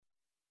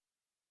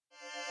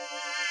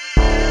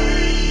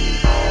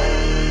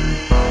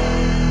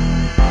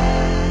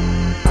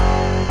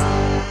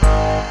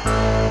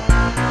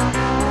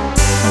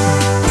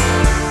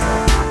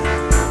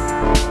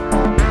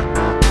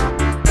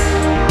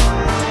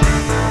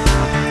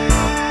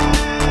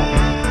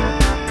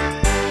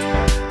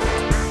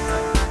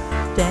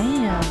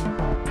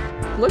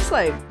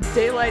looks like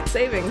daylight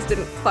savings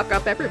didn't fuck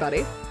up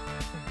everybody.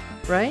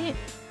 Right?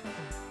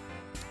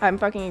 I'm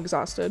fucking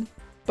exhausted,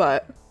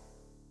 but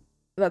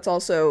that's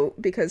also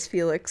because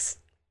Felix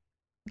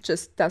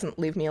just doesn't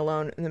leave me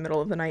alone in the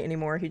middle of the night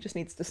anymore. He just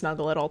needs to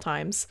snuggle at all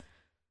times.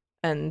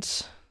 And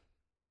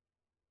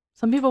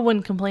some people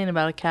wouldn't complain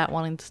about a cat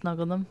wanting to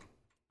snuggle them.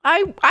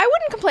 I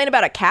wouldn't complain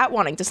about a cat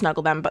wanting to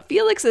snuggle them, but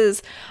Felix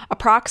is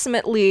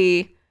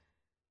approximately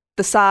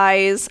the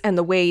size and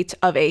the weight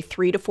of a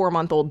 3 to 4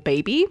 month old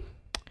baby.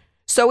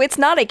 So it's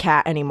not a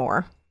cat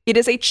anymore. It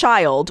is a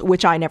child,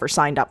 which I never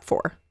signed up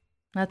for.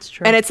 That's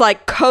true. And it's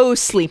like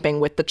co-sleeping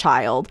with the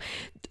child.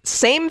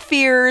 Same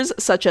fears,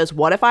 such as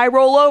what if I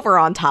roll over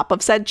on top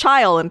of said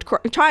child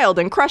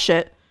and crush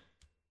it?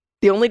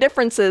 The only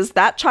difference is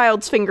that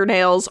child's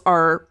fingernails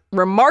are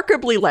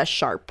remarkably less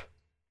sharp.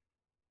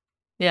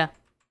 Yeah.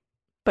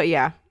 But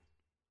yeah.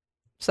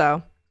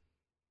 So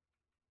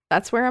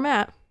that's where I'm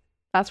at.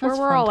 That's where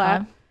we're all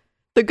at.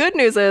 The good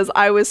news is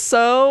I was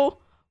so,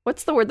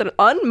 what's the word that,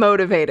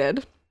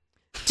 unmotivated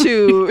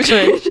to,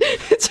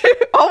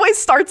 to always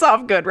starts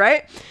off good,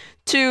 right?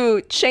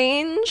 To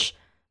change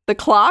the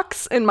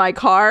clocks in my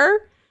car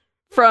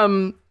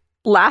from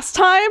last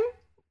time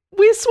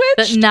we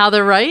switched. Now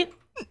they're right?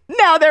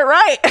 Now they're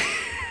right.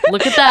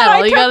 Look at that.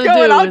 All you gotta do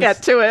I'll is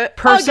get to it.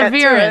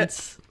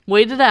 perseverance.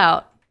 Wait it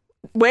out.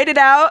 Wait it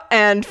out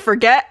and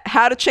forget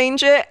how to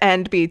change it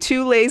and be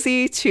too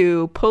lazy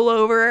to pull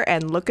over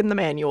and look in the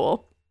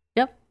manual.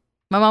 Yep.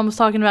 My mom was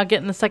talking about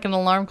getting the second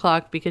alarm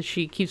clock because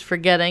she keeps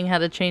forgetting how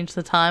to change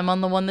the time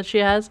on the one that she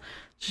has.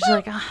 She's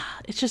like,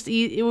 it's just,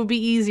 it would be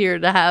easier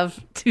to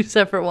have two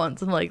separate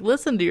ones. I'm like,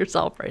 listen to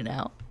yourself right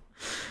now.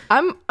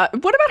 What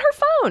about her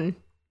phone?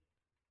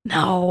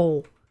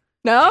 No.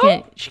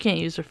 No? She can't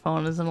use her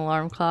phone as an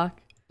alarm clock.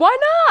 Why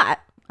not?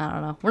 I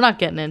don't know. We're not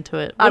getting into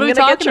it. I'm going to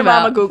get your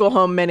mom a Google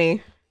Home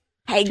Mini.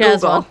 Hey,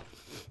 Google.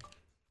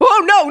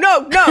 Oh,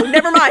 no.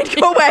 Never mind.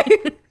 Go away.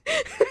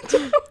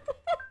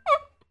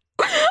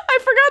 I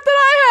forgot that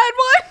I had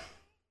one.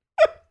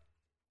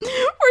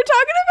 We're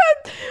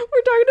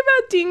talking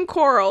about Dean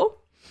Corll.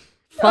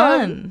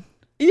 Fun.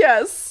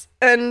 Yes.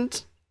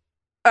 And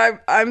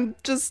I'm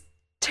just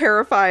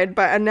terrified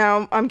by, and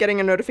now I'm getting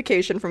a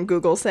notification from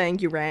Google saying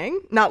you rang.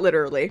 Not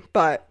literally,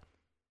 but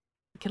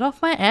get off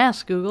my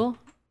ass, Google.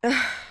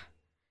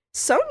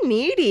 So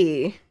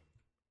needy.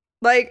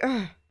 Like,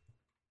 I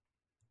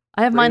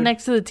have mine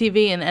next to the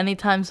TV, and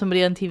anytime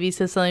somebody on TV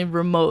says something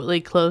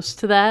remotely close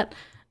to that,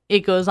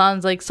 it goes on.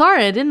 It's like,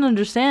 sorry, I didn't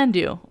understand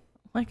you. I'm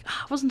like,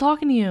 I wasn't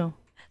talking to you.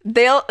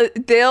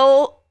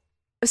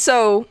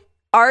 So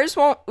ours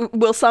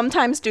will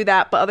sometimes do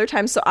that, but other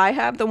times, so I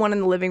have the one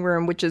in the living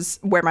room, which is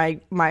where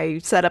my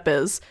setup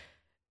is,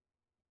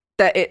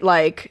 that it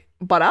like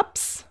butt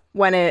ups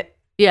when it,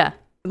 yeah.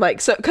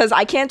 Like, so, because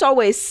I can't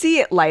always see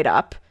it light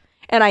up,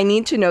 and I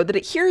need to know that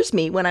it hears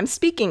me when I'm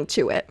speaking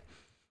to it,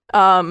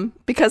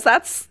 because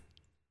that's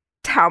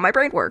how my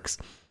brain works.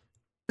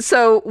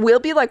 So we'll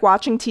be like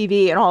watching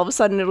TV, and all of a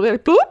sudden it'll be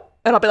like, boop,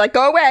 and I'll be like,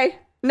 go away.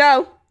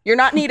 No, you're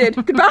not needed.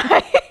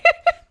 Goodbye.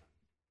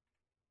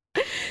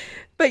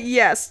 But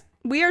yes,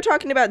 we are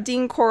talking about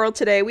Dean Corll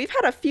today. We've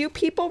had a few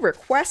people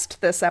request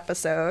this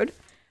episode.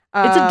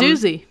 It's a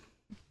doozy.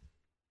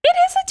 It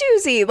is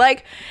a doozy.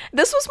 Like,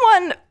 this was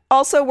one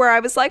also where I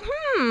was like,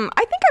 I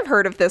think I've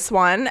heard of this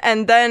one.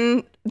 And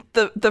then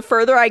the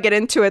further I get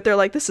into it, they're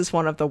like, this is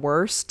one of the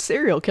worst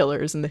serial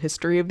killers in the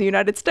history of the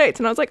United States.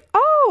 And I was like,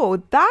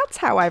 oh, that's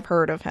how I've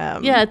heard of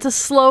him. Yeah, it's a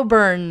slow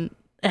burn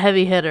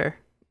heavy hitter.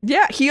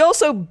 Yeah, he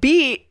also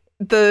beat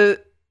the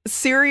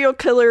serial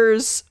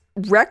killer's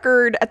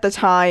record at the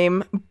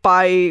time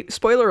by,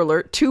 spoiler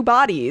alert, 2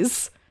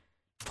 bodies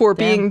for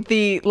being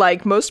the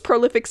like most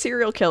prolific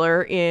serial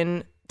killer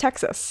in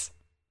Texas.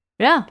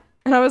 Yeah.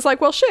 And I was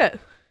like, well, shit.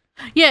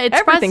 Yeah, it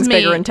everything's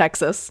bigger in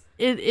Texas.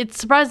 It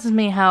surprises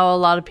me how a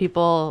lot of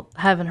people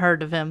haven't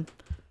heard of him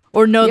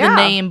or know the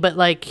name, but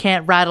like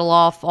can't rattle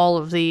off all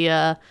of the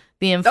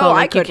info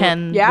like you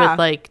can with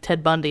like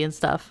Ted Bundy and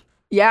stuff.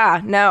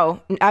 Yeah,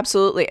 no,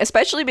 absolutely.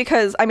 Especially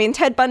because, I mean,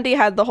 Ted Bundy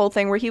had the whole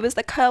thing where he was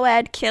the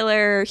co-ed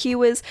killer. He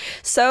was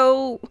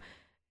so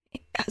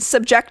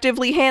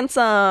subjectively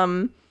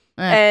handsome.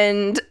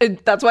 And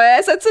that's why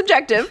I said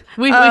subjective.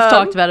 We've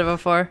talked about it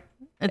before.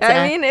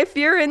 I mean, if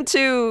you're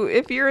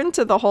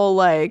into the whole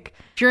like,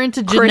 if you're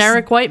into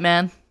generic white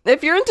man,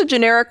 if you're into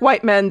generic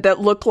white men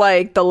that look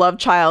like the love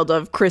child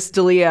of Chris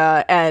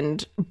D'Elia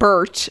and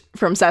Bert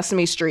from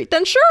Sesame Street,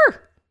 then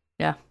sure.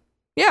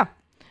 Yeah.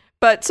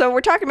 But so we're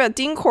talking about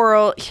Dean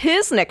Corll.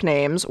 His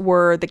nicknames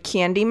were the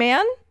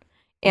Candyman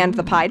and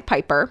the Pied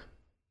Piper,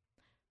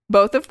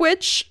 both of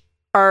which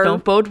are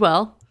don't bode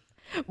well.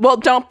 Well,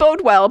 don't bode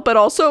well, but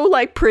also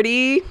like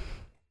pretty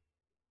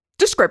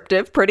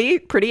descriptive,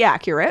 pretty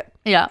accurate.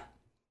 Yeah.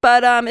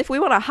 But if we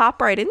want to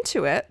hop right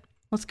into it,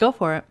 let's go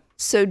for it.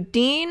 So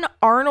Dean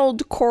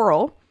Arnold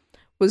Corll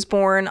was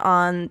born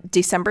on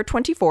December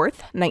 24th,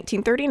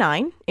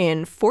 1939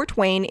 in Fort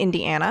Wayne,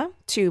 Indiana,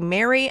 to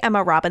Mary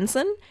Emma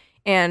Robinson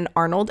and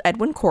Arnold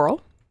Edwin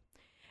Corll.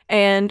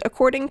 And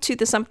according to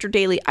the Sumter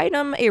Daily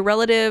Item, a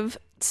relative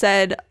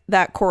said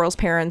that Coral's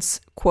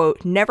parents,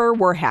 quote, never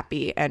were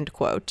happy, end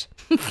quote.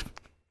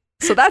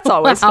 So that's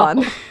always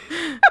fun.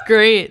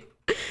 Great.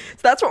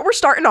 So that's what we're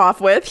starting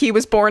off with. He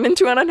was born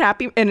into an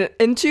unhappy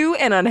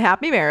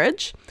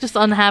marriage. Just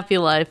unhappy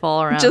life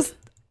all around. Just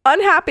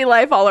unhappy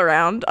life all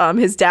around.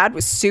 His dad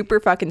was super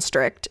fucking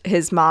strict.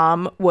 His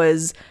mom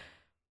was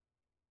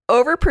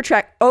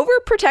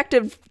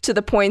overprotective to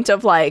the point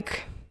of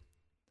like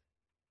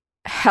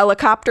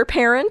helicopter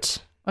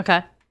parent.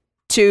 Okay.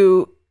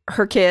 To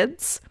her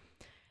kids.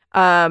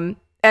 And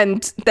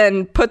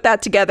then put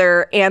that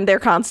together and they're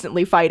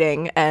constantly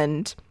fighting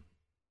and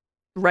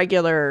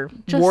regular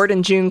Ward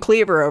and June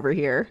Cleaver over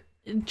here.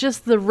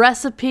 Just the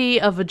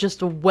recipe of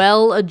a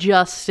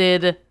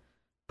well-adjusted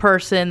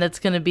person that's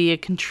going to be a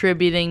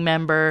contributing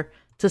member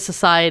to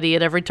society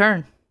at every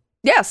turn.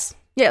 Yes.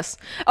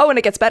 Oh, and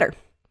it gets better.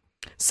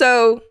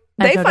 So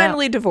they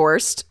finally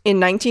divorced in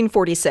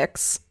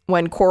 1946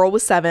 when Coral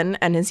was 7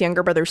 and his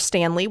younger brother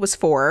Stanley was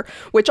 4,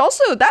 which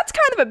also, that's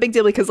kind of a big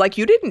deal because, like,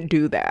 you didn't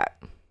do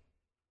that.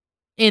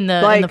 In the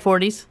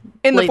 40s?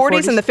 In the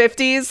 40s and the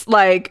 50s,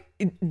 like,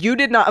 you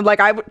did not, like,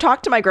 I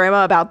talked to my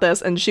grandma about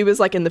this and she was,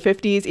 like, in the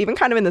 50s, even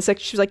kind of in the 60s,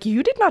 she was like,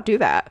 you did not do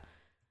that.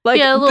 Like,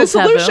 yeah, the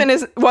solution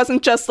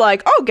wasn't just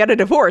like, oh, get a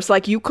divorce.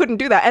 Like, you couldn't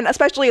do that. And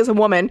especially as a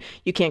woman,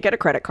 you can't get a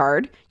credit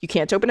card. You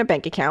can't open a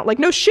bank account. Like,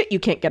 no shit, you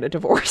can't get a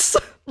divorce.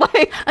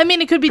 Like, I mean,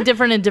 it could be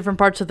different in different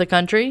parts of the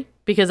country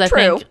because I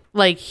think,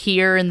 like,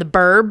 here in the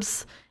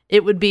burbs,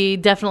 it would be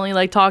definitely,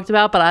 like, talked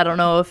about. But I don't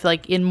know if,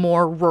 like, in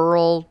more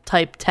rural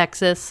type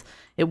Texas,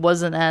 it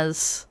wasn't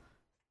as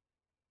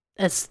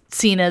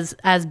seen as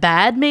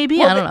bad, maybe.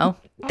 Well, I don't know.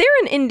 They're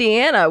in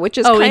Indiana, which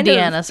is kind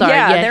Indiana, of... sorry.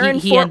 Yeah, they're in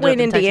Fort Wayne,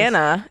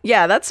 Indiana. Texas.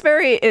 Yeah, that's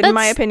very, in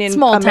my opinion,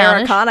 small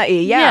Americana-y.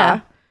 Yeah.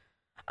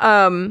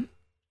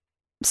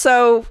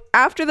 So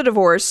after the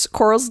divorce,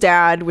 Coral's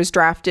dad was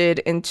drafted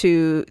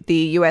into the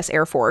U.S.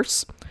 Air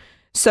Force.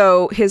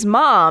 So his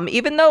mom,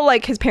 even though,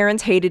 like, his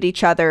parents hated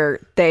each other,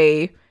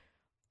 they,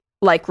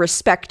 like,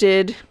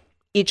 respected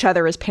each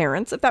other as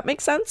parents, if that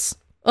makes sense.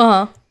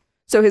 Uh-huh.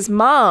 So his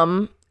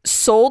mom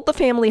sold the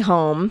family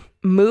home,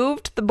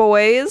 moved the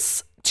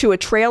boys to a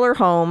trailer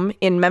home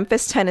in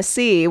Memphis,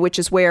 Tennessee, which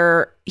is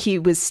where he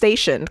was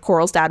stationed.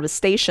 Coral's dad was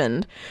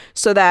stationed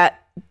so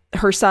that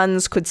her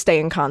sons could stay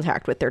in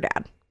contact with their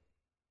dad.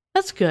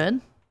 That's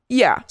good.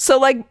 Yeah. So,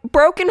 like,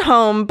 broken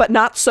home, but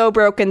not so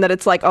broken that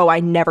it's like, oh, I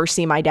never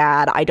see my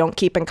dad. I don't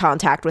keep in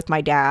contact with my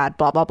dad,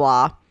 blah, blah,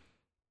 blah.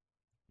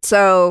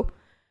 So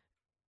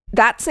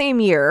that same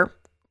year,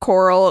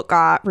 Coral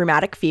got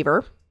rheumatic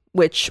fever,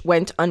 which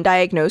went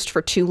undiagnosed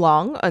for too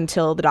long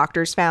until the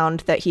doctors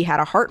found that he had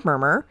a heart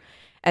murmur.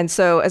 And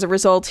so as a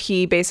result,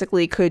 he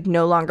basically could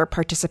no longer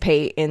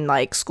participate in,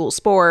 like, school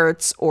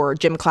sports or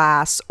gym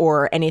class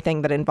or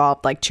anything that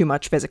involved, like, too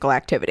much physical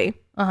activity.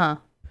 Uh-huh.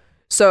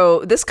 So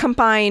this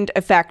combined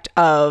effect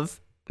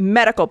of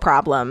medical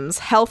problems,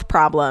 health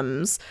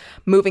problems,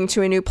 moving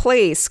to a new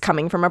place,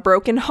 coming from a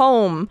broken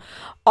home,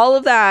 all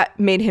of that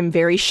made him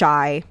very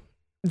shy,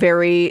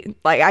 very,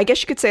 like, I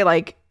guess you could say,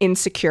 like,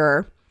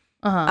 insecure.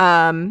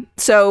 Uh-huh.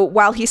 So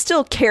while he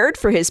still cared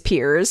for his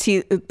peers,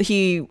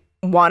 he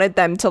wanted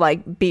them to,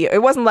 like, be,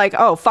 it wasn't like,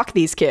 oh, fuck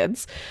these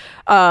kids.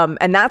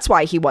 And that's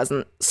why he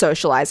wasn't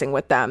socializing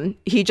with them.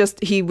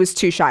 He was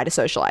too shy to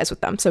socialize with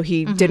them. So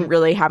he didn't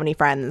really have any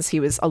friends. He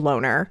was a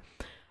loner.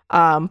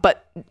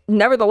 But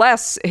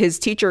nevertheless, his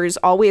teachers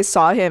always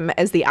saw him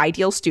as the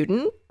ideal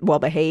student,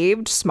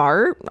 well-behaved,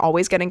 smart,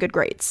 always getting good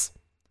grades.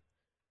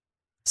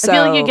 So, I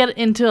feel like you get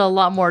into a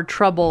lot more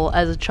trouble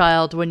as a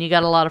child when you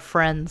got a lot of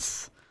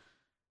friends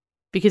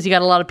because you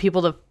got a lot of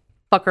people to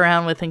fuck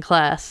around with in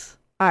class.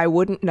 I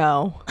wouldn't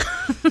know.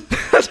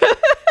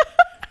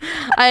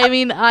 I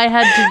mean, I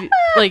had to,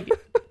 like,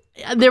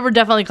 there were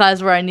definitely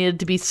classes where I needed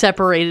to be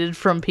separated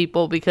from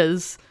people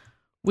because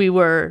we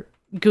were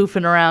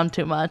goofing around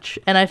too much.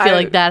 And I feel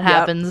like that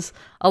happens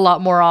a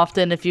lot more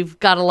often if you've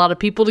got a lot of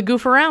people to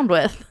goof around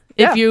with.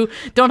 If you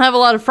don't have a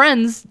lot of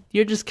friends,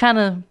 you're just kind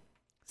of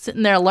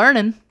sitting there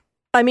learning.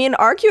 I mean,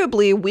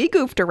 arguably, we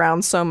goofed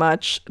around so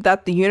much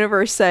that the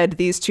universe said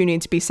these two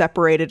need to be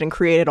separated and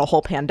created a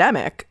whole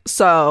pandemic.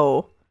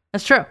 So...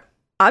 That's true.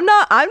 I'm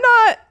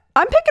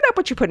picking up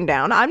what you're putting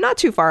down. I'm not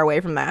too far away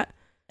from that.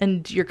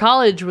 And your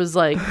college was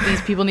like, these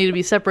people need to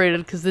be separated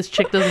because this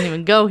chick doesn't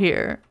even go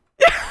here.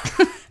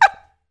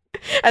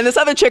 And this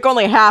other chick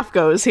only half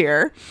goes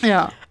here.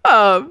 Yeah.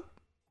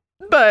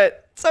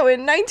 But so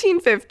in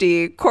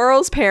 1950,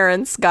 Coral's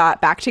parents got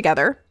back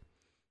together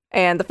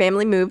and the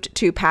family moved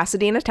to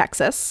Pasadena,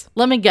 Texas.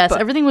 Let me guess.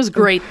 Everything was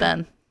great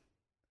then.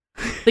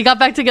 They got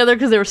back together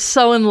because they were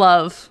so in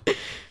love.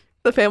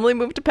 The family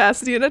moved to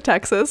Pasadena,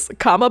 Texas,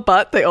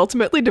 but they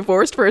ultimately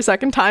divorced for a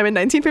second time in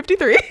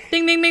 1953.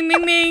 Ding, ding, ding,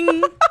 ding,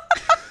 ding.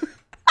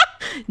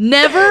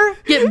 Never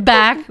get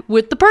back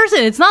with the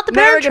person. It's not the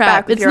parent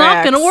trap. It's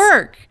not going to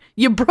work.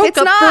 You broke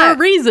up for a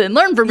reason.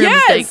 Learn from your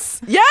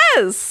mistakes.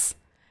 Yes.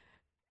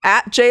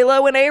 At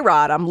J-Lo and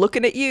A-Rod, I'm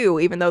looking at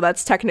you, even though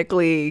that's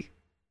technically...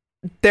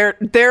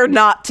 They're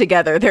not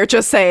together. They're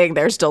just saying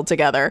they're still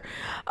together.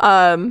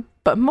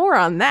 But more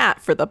on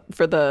that for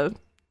the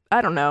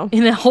I don't know.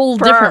 In a whole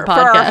different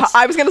podcast.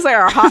 I was going to say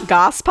our Hot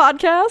Goss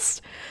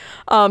podcast.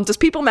 Does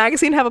People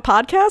Magazine have a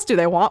podcast? Do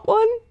they want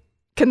one?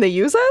 Can they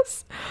use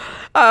us?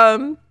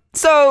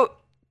 So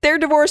their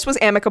divorce was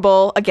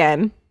amicable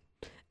again.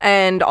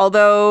 And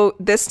although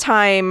this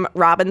time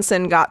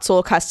Robinson got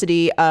sole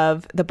custody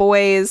of the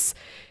boys,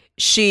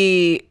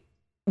 she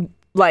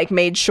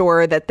made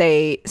sure that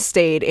they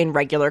stayed in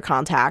regular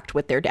contact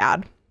with their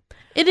dad.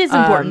 It is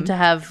important to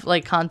have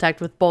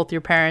contact with both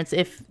your parents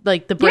if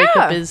the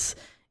breakup is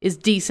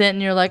decent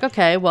and you're like,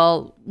 okay,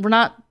 well, we're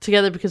not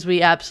together because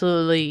we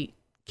absolutely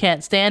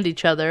can't stand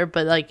each other,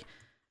 but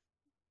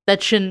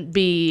that shouldn't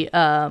be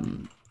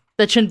on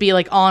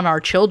our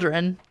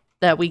children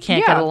that we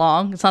can't get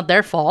along. It's not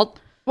their fault.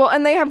 Well,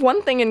 and they have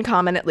one thing in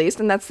common at least,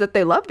 and that's that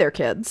they love their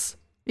kids.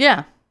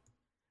 Yeah.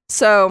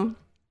 So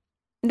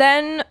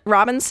then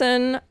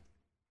Robinson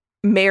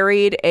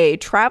married a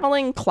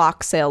traveling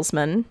clock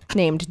salesman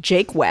named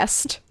Jake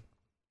West.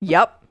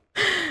 Yep.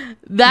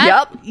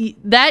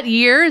 That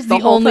year is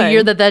the only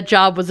year that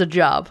job was a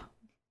job.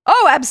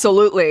 Oh,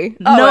 absolutely.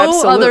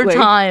 No other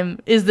time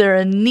is there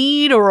a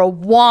need or a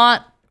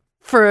want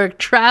for a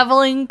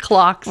traveling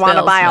clock salesman.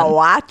 Want to buy a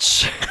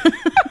watch?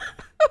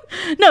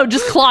 No,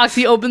 just clocks.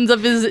 He opens up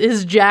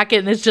his jacket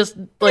and it's just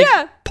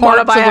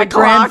parts of a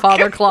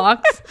grandfather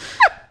clocks.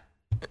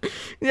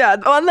 Yeah,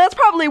 and that's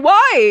probably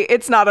why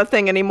it's not a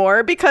thing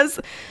anymore, because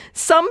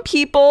some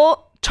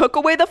people took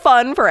away the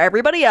fun for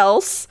everybody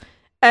else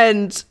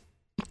and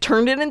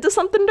turned it into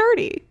something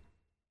dirty.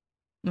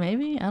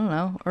 Maybe, I don't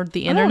know. Or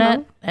the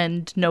internet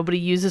and nobody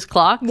uses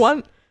clocks.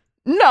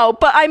 No,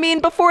 but I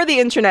mean, before the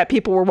internet,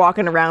 people were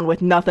walking around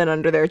with nothing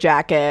under their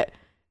jacket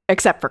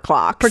except for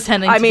clocks.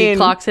 Pretending to be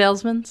clock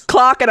salesmen.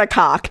 Clock and a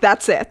cock,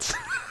 that's it.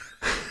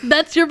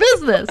 That's your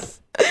business.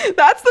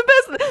 That's the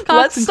business.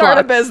 Let's start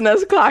a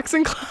business. Clocks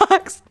and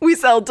clocks. We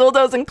sell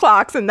dildos and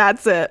clocks, and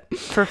that's it.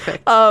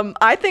 Perfect.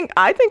 I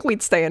think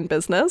we'd stay in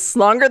business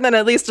longer than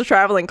at least a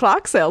traveling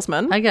clock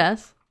salesman. I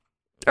guess.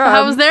 So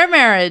how was their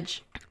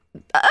marriage?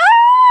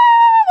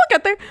 We'll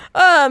get there.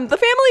 The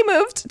family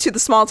moved to the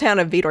small town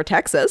of Vidor,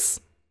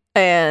 Texas,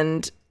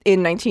 and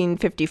in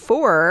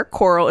 1954,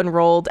 Coral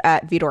enrolled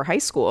at Vidor High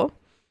School.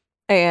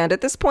 And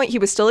at this point, he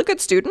was still a good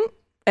student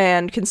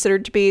and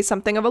considered to be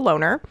something of a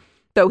loner,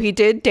 though he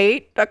did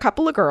date a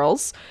couple of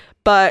girls.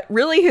 But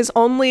really, his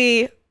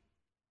only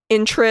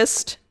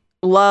interest,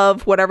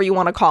 love, whatever you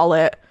want to call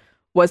it,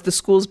 was the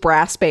school's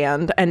brass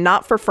band, and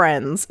not for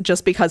friends,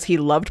 just because he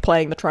loved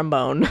playing the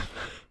trombone.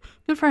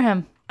 Good for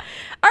him.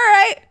 All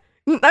right.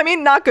 I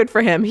mean, not good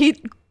for him.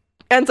 He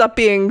ends up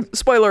being,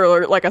 spoiler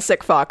alert, like a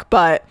sick fuck,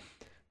 but...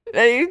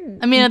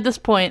 I mean, at this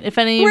point, if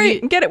any of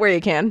you... Get it where you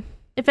can.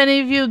 If any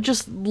of you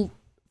just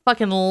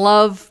fucking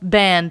love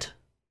band,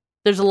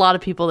 there's a lot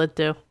of people that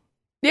do.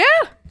 Yeah.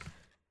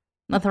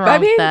 Nothing wrong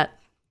with that.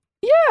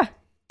 Yeah.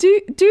 Do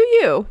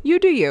you. You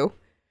do you.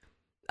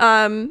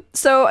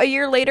 So a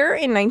year later,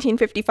 in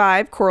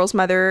 1955, Coral's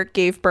mother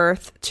gave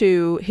birth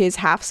to his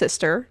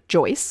half-sister,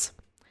 Joyce.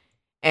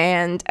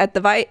 And at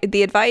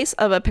the advice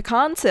of a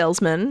pecan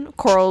salesman,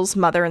 Coral's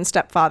mother and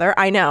stepfather,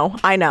 I know.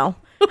 I know.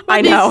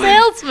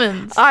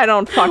 Salesmen. I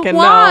don't fucking know.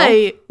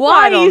 Why?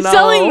 Why are you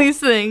selling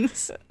these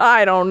things?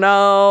 I don't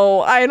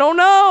know.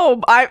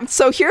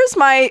 So here's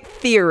my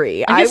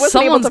theory. I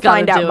wasn't able to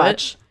find out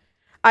much.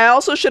 I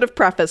also should have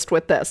prefaced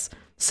with this.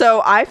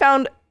 So I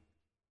found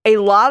a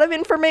lot of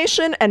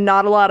information and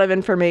not a lot of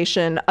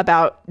information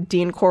about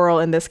Dean Coral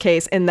in this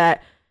case, in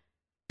that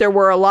there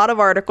were a lot of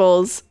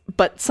articles,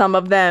 but some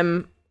of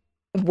them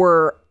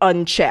were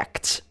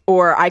unchecked,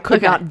 or I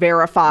could not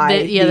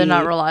verify. They're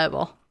not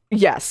reliable.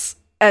 Yes.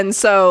 And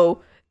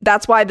so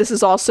that's why this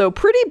is also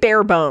pretty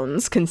bare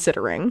bones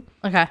considering.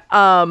 Okay.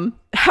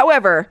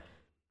 However,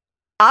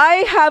 I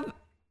have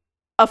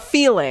a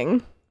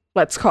feeling,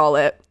 let's call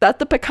it, that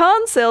the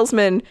pecan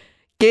salesman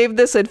gave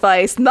this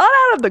advice not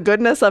out of the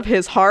goodness of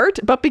his heart,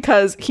 but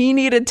because he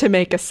needed to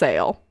make a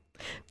sale.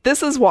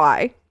 This is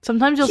why.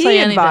 Sometimes you'll say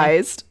anything.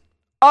 Advised,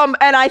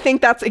 and I think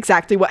that's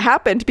exactly what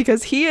happened,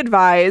 because he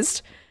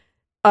advised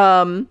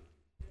that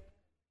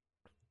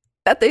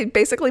they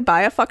basically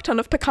buy a fuck ton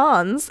of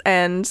pecans.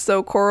 And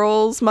so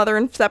Coral's mother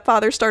and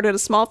stepfather started a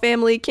small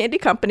family candy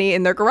company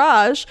in their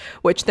garage,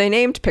 which they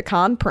named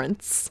Pecan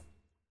Prince.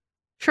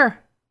 Sure.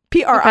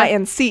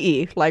 Prince,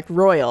 like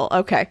royal.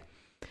 Okay.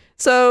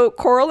 So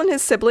Coral and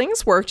his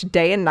siblings worked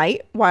day and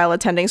night while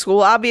attending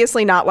school.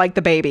 Obviously not like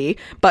the baby,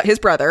 but his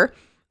brother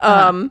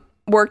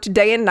worked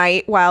day and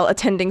night while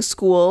attending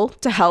school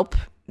to help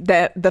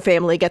the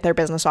family get their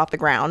business off the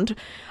ground.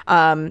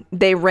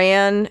 They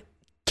ran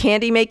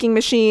candy making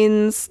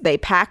machines, they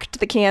packed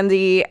the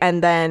candy,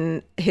 and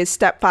then his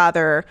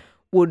stepfather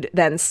would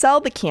then sell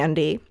the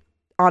candy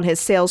on his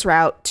sales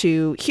route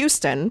to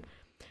Houston.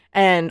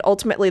 And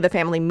ultimately the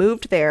family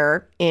moved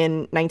there in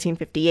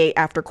 1958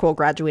 after Coral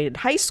graduated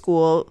high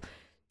school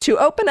to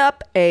open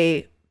up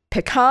a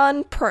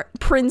Pecan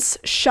Prince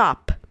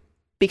shop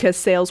because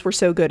sales were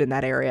so good in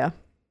that area.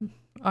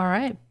 All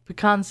right.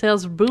 Pecan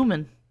sales are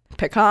booming.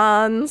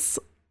 Pecans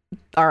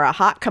are a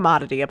hot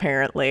commodity,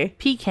 apparently.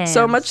 Pecans.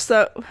 So much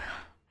so.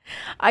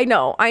 I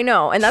know.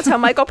 And that's how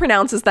Michael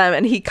pronounces them,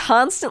 and he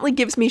constantly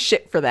gives me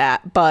shit for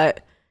that,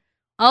 but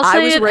I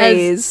was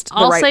raised the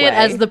right way. I'll say it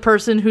as the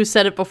person who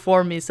said it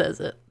before me says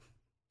it.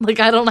 Like,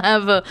 I don't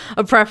have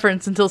a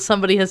preference until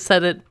somebody has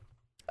said it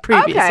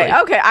previously.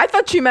 Okay. I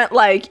thought you meant,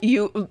 like,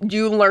 you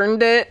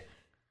learned it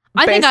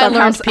I think I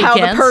learned how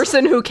the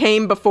person who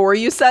came before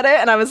you said it,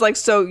 and I was like,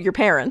 so your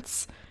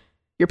parents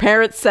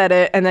said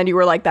it, and then you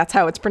were like, that's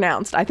how it's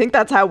pronounced. I think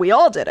that's how we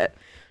all did it.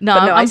 No,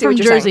 I'm from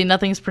Jersey.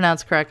 Nothing's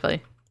pronounced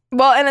correctly.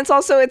 Well, and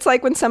it's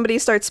like when somebody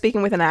starts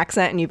speaking with an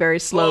accent and you very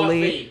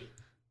slowly... Coffee.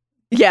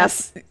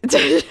 Yes.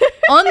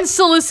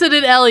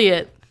 Unsolicited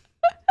Elliot.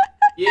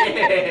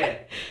 Yeah.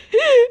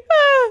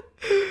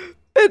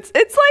 It's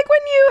like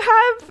when you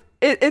have...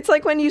 It's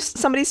like when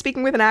somebody's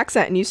speaking with an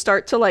accent and you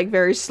start to like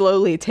very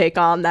slowly take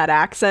on that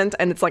accent,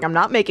 and it's like, I'm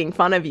not making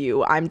fun of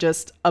you. I'm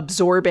just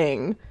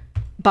absorbing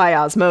by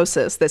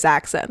osmosis this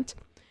accent.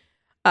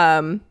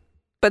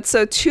 But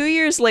so 2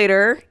 years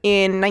later,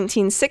 in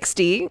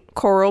 1960,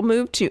 Coral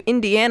moved to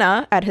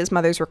Indiana at his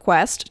mother's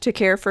request to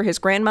care for his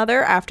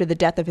grandmother after the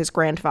death of his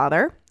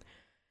grandfather.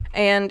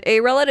 And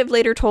a relative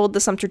later told the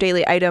Sumter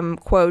Daily Item,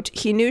 quote,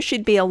 he knew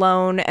she'd be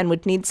alone and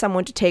would need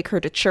someone to take her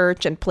to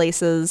church and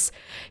places.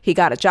 He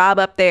got a job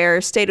up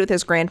there, stayed with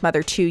his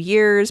grandmother 2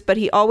 years, but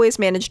he always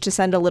managed to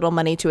send a little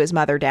money to his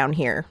mother down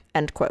here,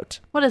 end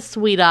quote. What a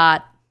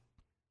sweetheart.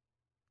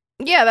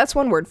 Yeah, that's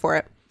one word for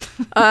it.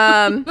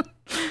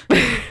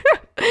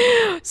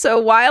 So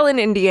while in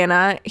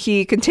Indiana,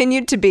 he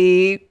continued to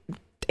be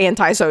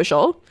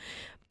antisocial,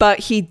 but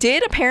he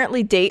did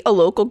apparently date a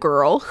local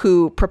girl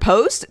who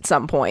proposed at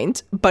some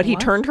point, but he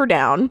turned her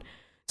down.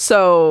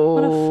 So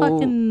what a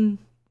fucking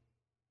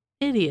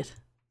idiot.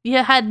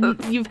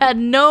 You've had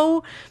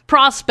no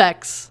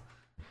prospects.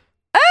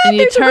 And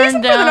you there's a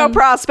reason down... for the no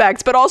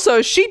prospects, but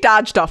also she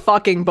dodged a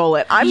fucking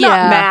bullet. I'm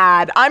not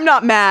mad. I'm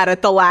not mad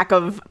at the lack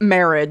of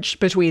marriage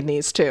between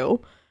these two.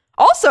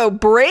 Also,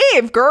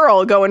 brave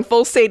girl going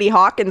full Sadie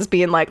Hawkins,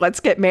 being like, let's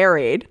get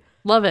married.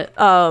 Love it.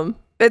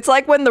 It's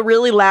like when the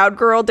really loud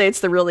girl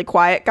dates the really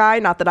quiet guy.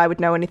 Not that I would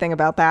know anything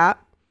about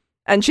that.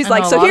 And she's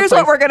like, so here's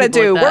what we're going to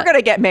do. We're going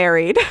to get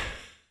married.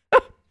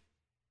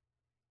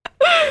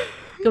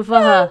 Good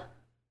for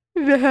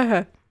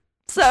her.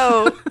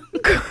 So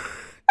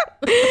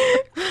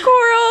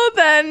Coral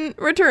then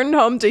returned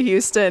home to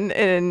Houston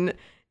in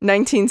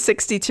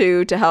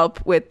 1962 to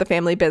help with the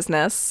family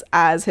business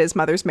as his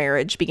mother's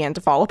marriage began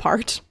to fall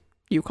apart.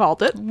 You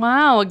called it.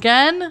 Wow,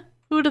 again?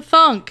 Who'd have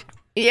thunk?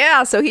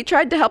 Yeah, so he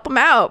tried to help him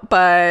out,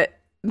 but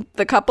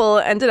the couple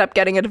ended up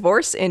getting a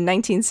divorce in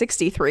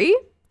 1963.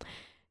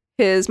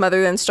 His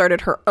mother then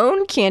started her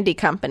own candy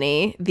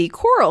company, the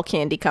Coral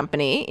Candy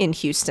Company in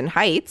Houston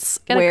Heights,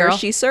 where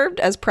she served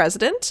as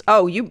president.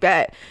 Oh, you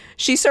bet.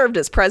 She served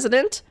as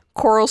president.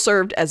 Coral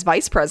served as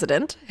vice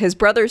president. His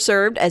brother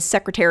served as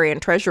secretary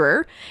and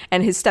treasurer,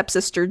 and his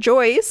stepsister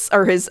Joyce,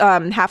 or his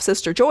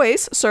half-sister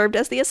Joyce, served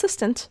as the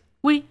assistant.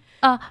 We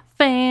are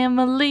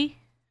family.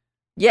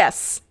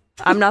 Yes.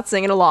 I'm not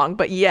singing along,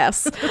 but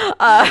yes. Full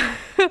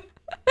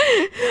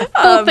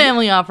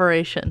family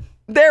operation.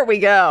 There we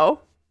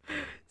go.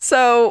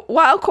 So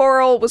while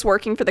Coral was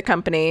working for the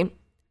company,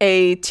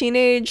 a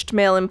teenaged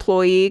male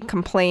employee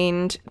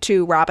complained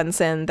to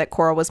Robinson that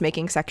Coral was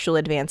making sexual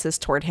advances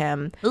toward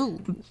him. Ooh.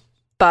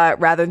 But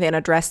rather than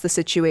address the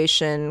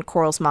situation,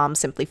 Coral's mom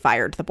simply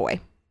fired the boy.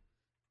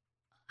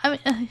 I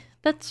mean,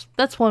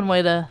 that's one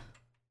way to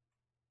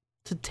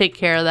take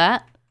care of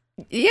that.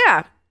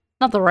 Yeah.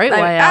 Not the right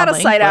way. Out of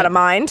sight, out of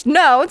mind.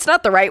 No, it's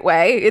not the right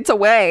way. It's a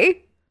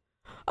way.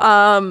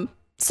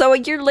 So a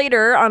year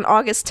later, on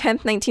August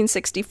 10th,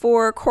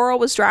 1964, Coral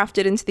was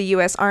drafted into the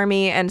U.S.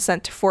 Army and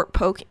sent to Fort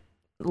Polk,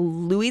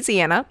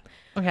 Louisiana.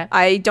 Okay.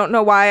 I don't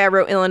know why I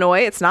wrote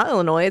Illinois. It's not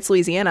Illinois. It's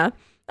Louisiana.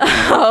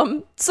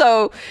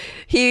 So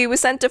he was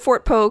sent to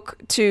Fort Polk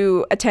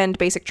to attend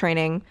basic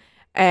training,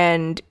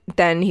 and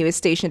then he was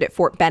stationed at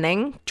Fort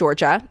Benning,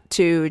 Georgia,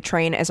 to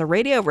train as a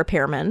radio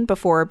repairman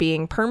before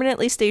being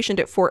permanently stationed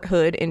at Fort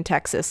Hood in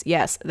Texas.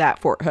 Yes, that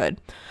Fort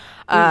Hood.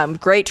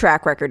 Great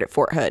track record at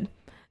Fort Hood.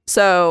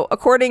 So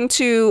according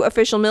to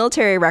official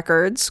military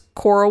records,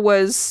 Coral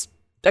was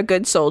a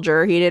good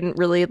soldier. He didn't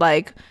really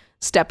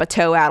step a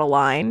toe out of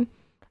line.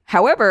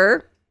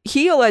 However,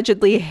 he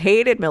allegedly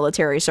hated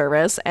military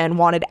service and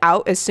wanted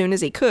out as soon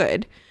as he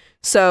could.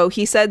 So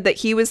he said that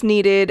he was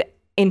needed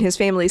in his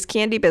family's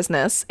candy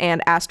business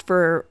and asked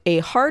for a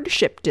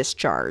hardship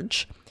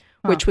discharge,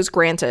 which was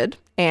granted.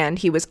 And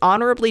he was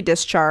honorably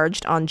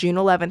discharged on June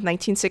 11th,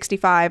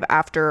 1965,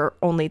 after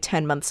only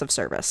 10 months of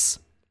service.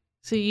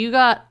 So you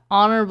got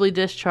honorably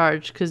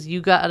discharged because you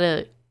got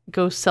to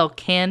go sell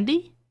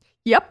candy?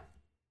 Yep.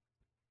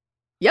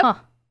 Huh.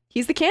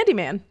 He's the candy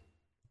man.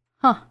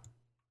 Huh.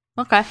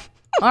 Okay.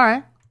 All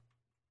right.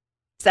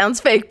 Sounds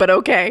fake, but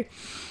okay.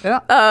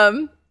 Yeah.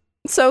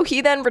 So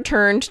he then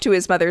returned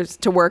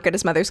to work at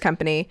his mother's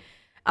company,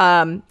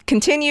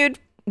 continued,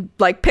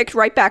 picked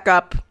right back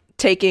up,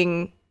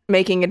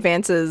 making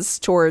advances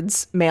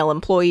towards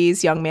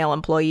young male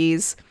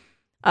employees.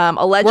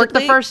 Allegedly, Worked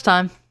the first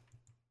time.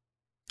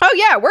 Oh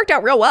yeah, it worked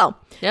out real well.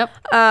 Yep.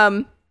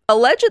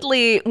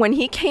 Allegedly, when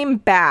he came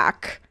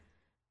back,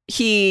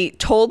 he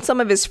told some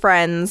of his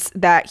friends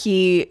that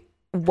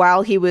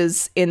while he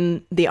was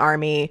in the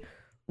army,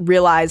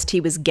 realized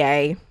he was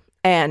gay,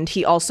 and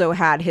he also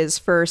had his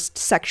first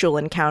sexual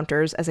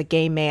encounters as a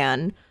gay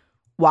man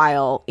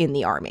while in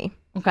the army.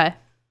 Okay.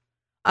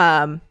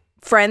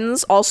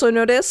 Friends also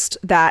noticed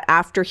that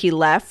after he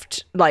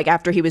left, like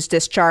after he was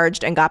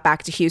discharged and got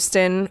back to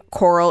Houston,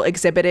 Coral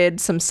exhibited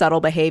some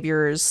subtle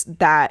behaviors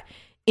that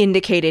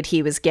indicated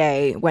he was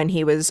gay when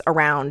he was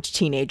around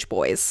teenage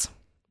boys.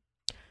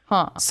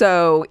 Huh.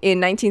 So in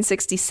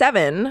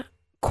 1967,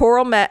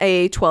 Coral met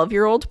a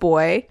 12-year-old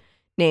boy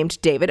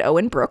named David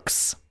Owen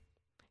Brooks.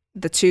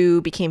 The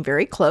two became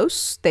very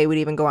close. They would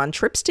even go on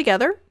trips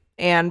together.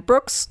 And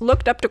Brooks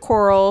looked up to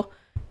Coral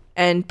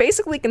and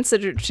basically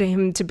considered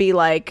him to be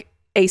like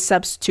a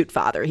substitute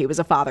father. He was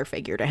a father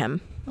figure to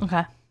him.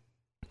 Okay.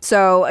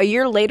 So a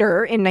year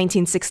later, in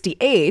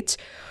 1968,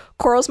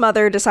 Coral's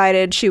mother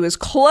decided she was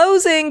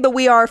closing the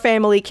We Are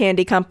Family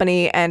Candy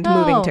Company and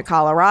moving to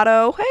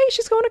Colorado. Hey,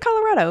 she's going to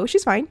Colorado.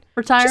 She's fine.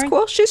 Retiring? She's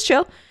cool. She's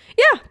chill.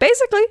 Yeah,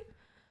 basically.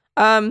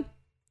 I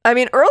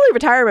mean, early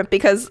retirement,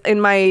 because in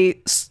my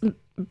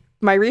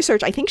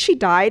research, I think she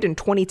died in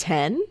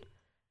 2010.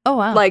 Oh,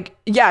 wow. Like,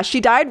 yeah, she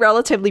died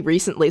relatively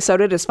recently. So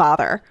did his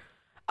father.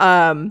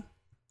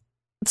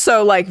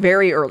 So, like,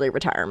 very early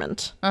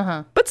retirement.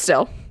 Uh-huh. But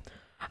still.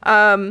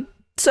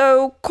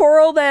 So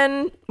Coral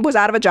then was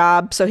out of a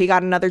job, so he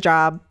got another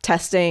job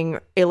testing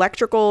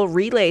electrical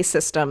relay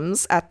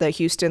systems at the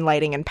Houston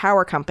Lighting and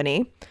Power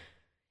Company.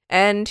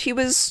 And he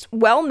was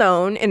well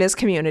known in his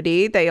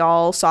community. They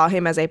all saw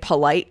him as a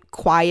polite,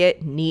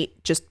 quiet,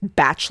 neat, just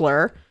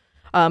bachelor.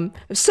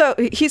 So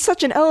he's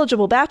such an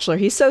eligible bachelor.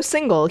 He's so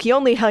single. He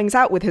only hangs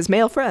out with his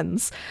male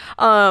friends.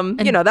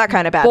 You know, that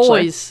kind of bachelor.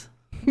 Boys.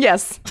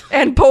 Yes.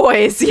 And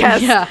boys.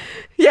 Yes. Yeah.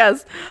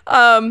 Yes.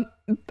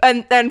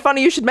 And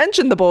funny you should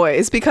mention the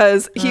boys,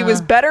 because he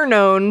was better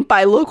known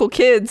by local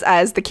kids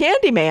as the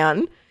Candy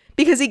Man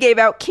because he gave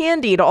out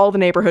candy to all the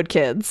neighborhood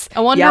kids. I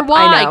wonder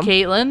why,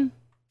 Caitlin.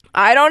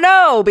 I don't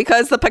know,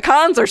 because the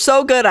pecans are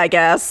so good, I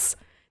guess.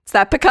 It's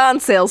that pecan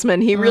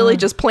salesman. He really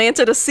just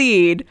planted a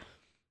seed.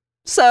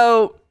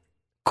 So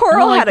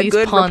Coral had a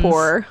good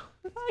rapport.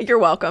 You're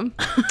welcome.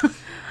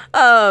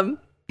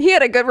 He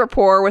had a good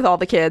rapport with all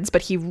the kids,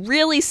 but he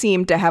really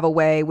seemed to have a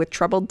way with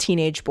troubled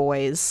teenage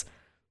boys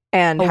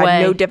and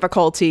had no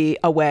difficulty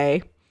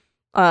away.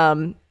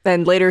 And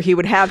later he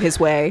would have his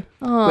way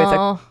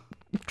with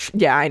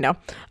yeah, I know.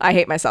 I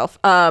hate myself.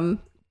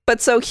 But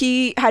so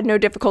he had no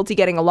difficulty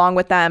getting along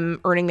with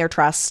them, earning their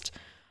trust,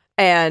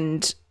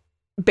 and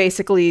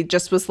basically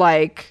just was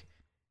like,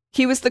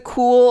 he was the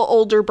cool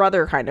older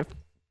brother kind of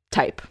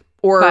type,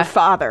 or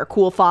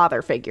cool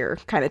father figure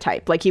kind of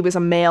type. Like, he was a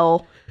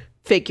male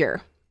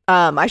figure.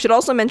 I should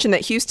also mention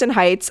that Houston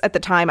Heights at the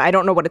time, I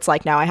don't know what it's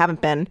like now, I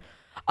haven't been,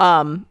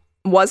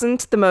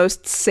 wasn't the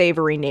most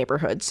savory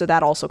neighborhood, so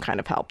that also kind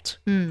of helped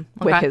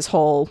with his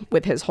whole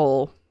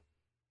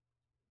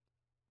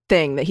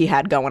thing that he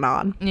had going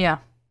on. Yeah.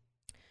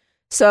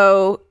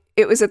 So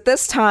it was at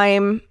this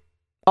time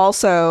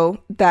also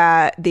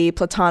that the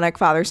platonic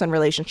father-son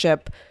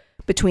relationship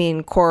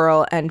between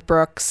Coral and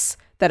Brooks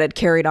that had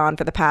carried on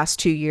for the past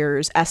 2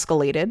 years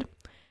escalated,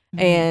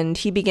 and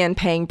he began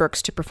paying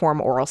Brooks to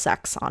perform oral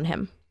sex on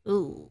him.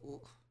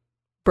 Ooh.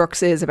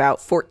 Brooks is about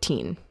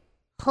 14.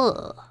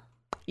 Huh.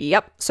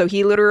 Yep. So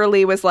he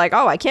literally was like,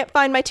 oh, I can't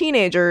find my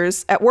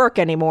teenagers at work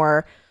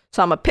anymore,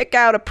 so I'm gonna pick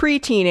out a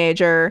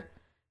pre-teenager,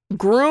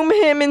 groom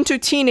him into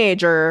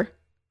teenager,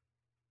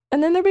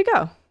 and then there we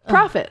go.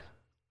 Profit.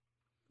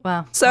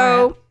 Wow.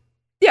 So,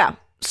 yeah.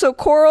 So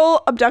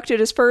Coral abducted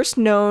his first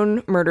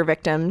known murder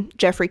victim,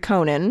 Jeffrey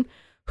Conan,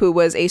 who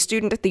was a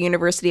student at the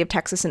University of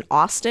Texas in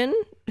Austin,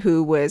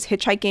 who was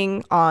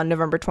hitchhiking on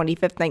November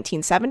 25th,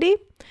 1970.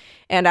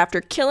 And after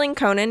killing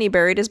Conan, he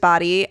buried his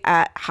body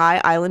at High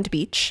Island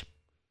Beach.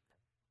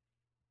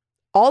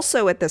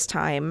 Also at this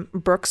time,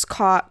 Brooks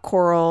caught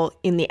Coral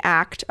in the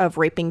act of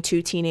raping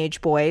 2 teenage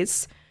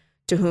boys,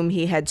 to whom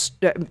he had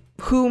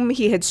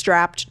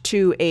strapped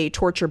to a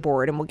torture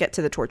board, and we'll get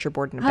to the torture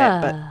board in a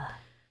bit, but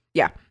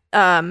yeah.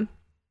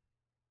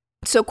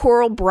 So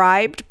Coral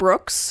bribed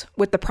Brooks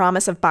with the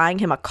promise of buying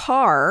him a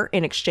car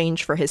in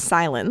exchange for his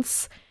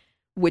silence,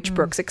 which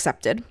Brooks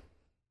accepted.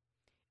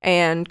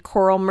 And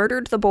Coral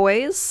murdered the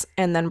boys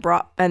and then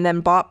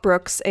bought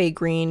Brooks a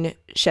green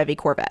Chevy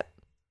Corvette.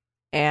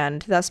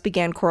 And thus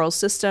began Coral's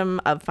system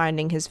of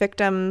finding his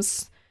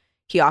victims.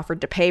 He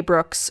offered to pay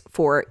Brooks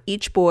for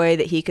each boy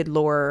that he could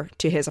lure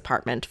to his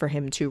apartment for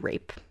him to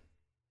rape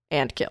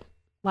and kill.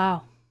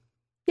 Wow.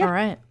 Yeah. All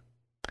right.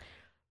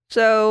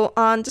 So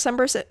on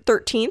December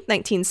 13th,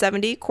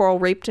 1970, Coral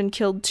raped and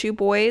killed 2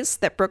 boys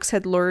that Brooks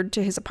had lured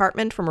to his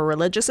apartment from a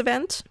religious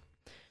event.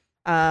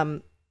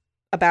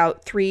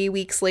 About 3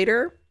 weeks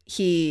later,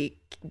 he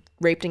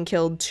raped and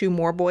killed 2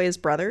 more boys'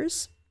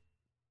 brothers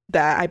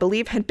that I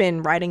believe had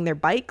been riding their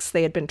bikes.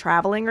 They had been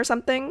traveling or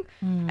something.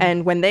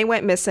 And when they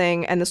went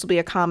missing, and this will be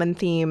a common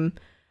theme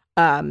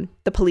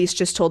The police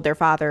just told their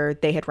father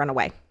they had run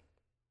away.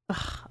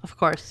 Ugh, of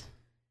course.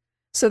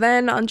 So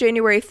then on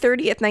January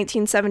 30th,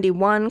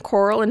 1971,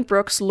 Coral and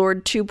Brooks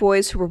lured two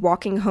boys who were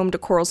walking home to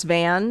Coral's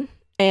van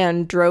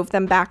and drove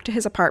them back to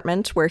his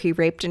apartment, where he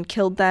raped and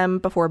killed them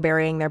before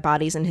burying their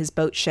bodies in his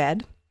boat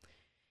shed.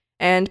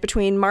 And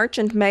between March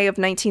and May of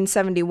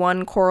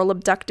 1971, Coral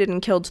abducted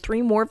and killed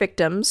 3 more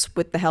victims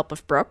with the help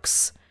of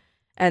Brooks.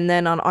 And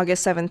then on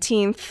August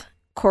 17th,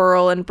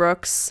 Coral and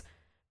Brooks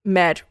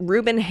met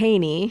Reuben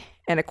Haney,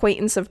 an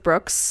acquaintance of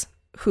Brooks,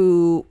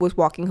 who was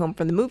walking home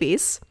from the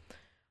movies.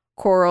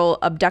 Coral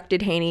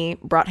abducted Haney,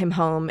 brought him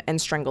home, and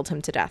strangled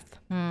him to death.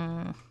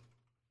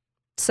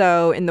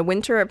 So in the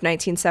winter of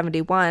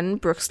 1971,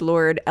 Brooks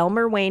lured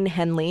Elmer Wayne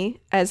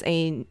Henley as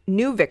a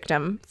new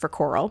victim for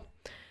Coral.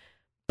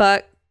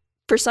 But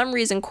for some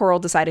reason, Coral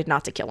decided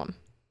not to kill him.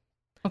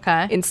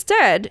 Okay.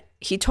 Instead,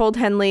 he told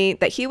Henley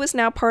that he was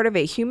now part of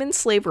a human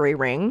slavery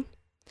ring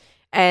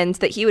and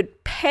that he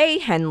would pay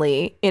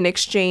Henley in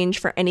exchange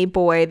for any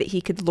boy that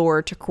he could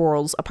lure to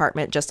Coral's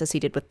apartment, just as he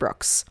did with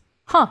Brooks.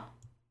 Huh.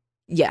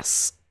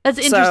 Yes. That's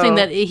interesting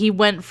that he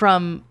went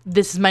from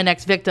this is my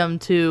next victim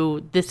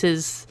to this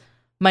is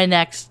my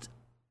next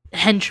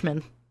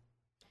henchman.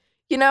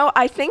 You know,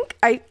 I think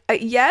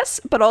yes,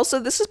 but also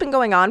this has been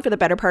going on for the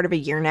better part of a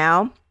year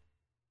now.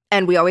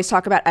 And we always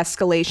talk about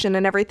escalation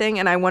and everything.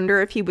 And I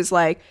wonder if he was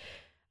like,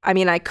 I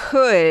mean, I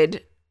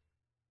could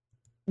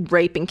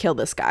rape and kill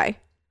this guy,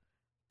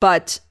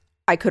 but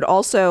I could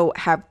also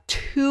have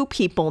 2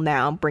 people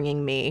now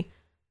bringing me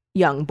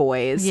young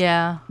boys.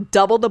 Yeah.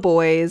 Double the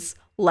boys,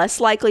 less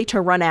likely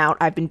to run out.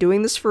 I've been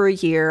doing this for a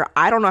year.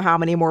 I don't know how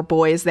many more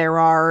boys there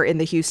are in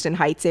the Houston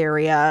Heights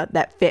area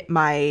that fit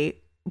my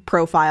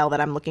profile that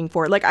I'm looking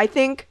for. Like, I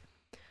think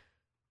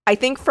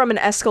from an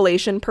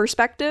escalation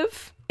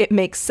perspective, it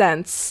makes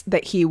sense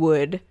that he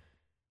would,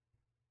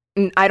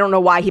 I don't know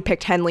why he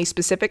picked Henley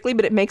specifically,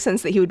 but it makes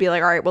sense that he would be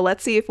like, all right, well,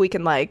 let's see if we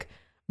can like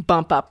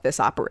bump up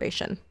this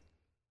operation.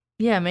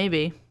 Yeah,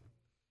 maybe.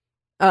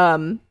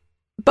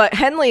 But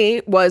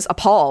Henley was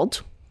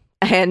appalled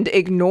and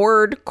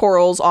ignored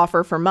Coral's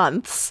offer for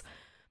months.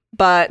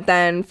 But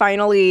then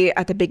finally,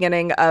 at the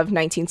beginning of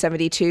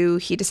 1972,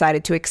 he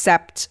decided to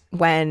accept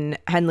when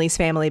Henley's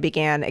family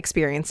began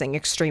experiencing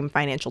extreme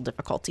financial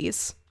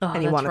difficulties.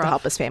 And he wanted to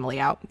help his family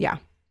out. Yeah.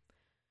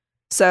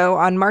 So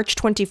on March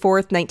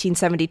 24th,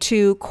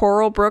 1972,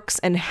 Coral, Brooks,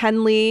 and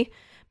Henley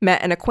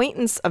met an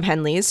acquaintance of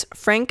Henley's,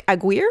 Frank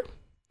Aguirre,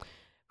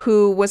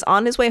 who was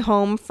on his way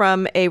home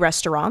from a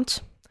restaurant.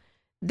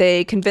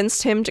 They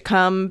convinced him to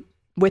come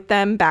with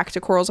them back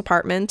to Coral's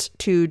apartment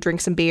to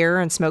drink some beer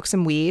and smoke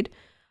some weed.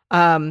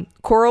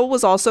 Coral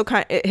was also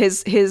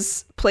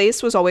his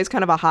place was always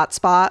kind of a hot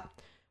spot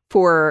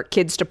for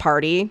kids to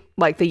party,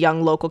 like the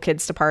young local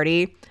kids to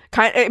party.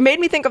 It made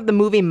me think of the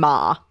movie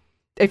Ma.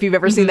 If you've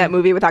ever seen that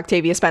movie with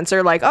Octavia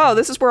Spencer, like, oh,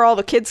 this is where all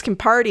the kids can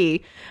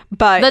party.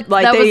 But that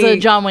was a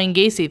John Wayne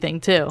Gacy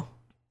thing too.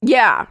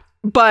 Yeah,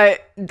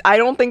 but I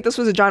don't think this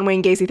was a John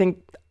Wayne Gacy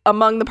thing.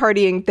 Among the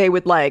partying, they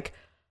would like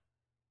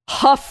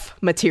huff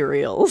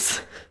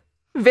materials,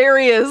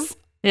 various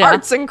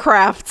arts and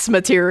crafts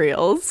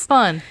materials.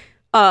 Fun.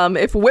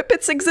 If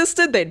Whippets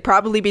existed, they'd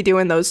probably be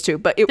doing those too.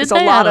 But it was a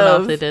lot I don't know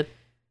of. If they did.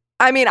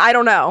 I mean, I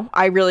don't know.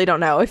 I really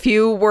don't know. If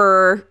you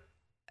were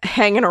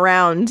hanging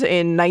around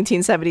in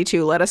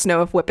 1972, let us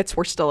know if Whippets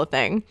were still a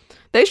thing.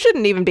 They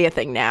shouldn't even be a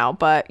thing now,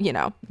 but you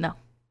know. No.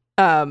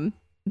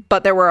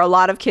 But there were a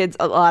lot of kids.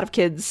 A lot of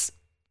kids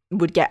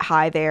would get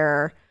high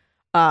there.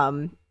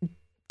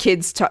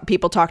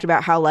 People talked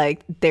about how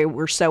like they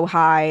were so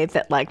high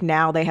that like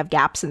now they have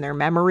gaps in their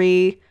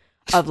memory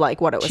of like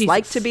what it was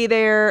like to be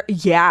there.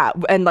 Yeah.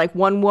 And like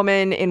one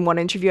woman in one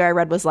interview I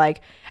read was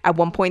like, at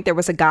one point there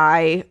was a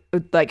guy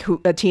like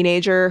a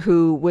teenager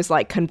who was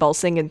like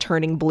convulsing and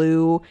turning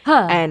blue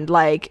and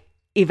like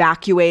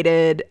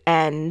evacuated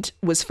and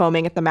was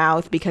foaming at the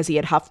mouth because he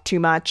had huffed too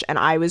much. And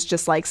I was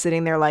just like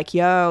sitting there like,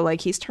 yo,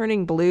 like he's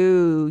turning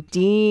blue,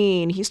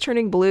 Dean, he's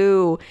turning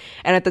blue.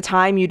 And at the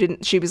time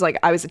she was like,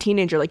 I was a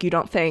teenager, like you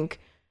don't think,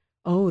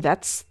 oh,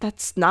 that's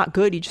not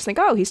good. You just think,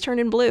 oh, he's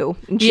turning blue.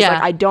 And she's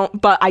like, I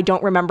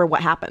don't remember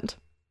what happened.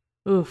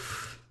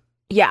 Oof.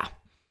 Yeah.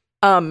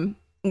 And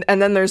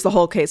then there's the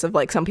whole case of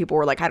like some people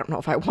were like, I don't know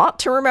if I want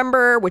to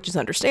remember, which is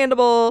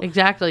understandable.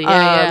 Exactly.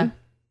 Yeah.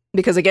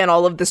 Because again,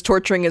 all of this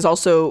torturing is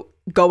also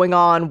going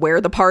on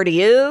where the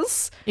party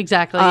is.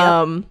 Exactly.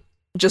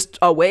 Just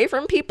away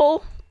from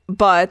people.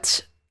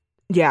 But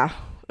yeah.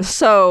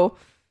 So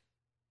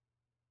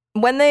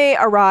when they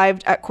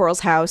arrived at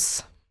Coral's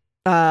house,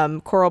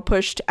 Coral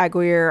pushed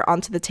Aguirre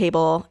onto the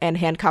table and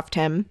handcuffed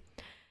him.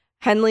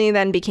 Henley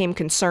then became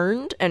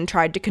concerned and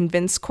tried to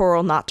convince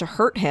Coral not to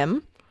hurt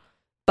him.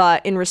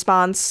 But in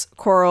response,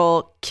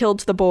 Coral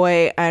killed the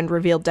boy and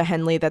revealed to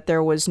Henley that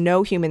there was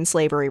no human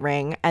slavery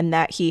ring and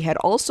that he had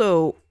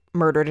also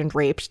murdered and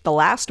raped the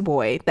last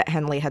boy that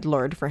Henley had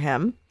lured for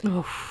him.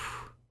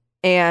 Oof.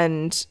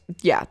 And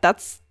yeah,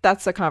 that's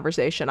a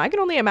conversation. I can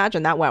only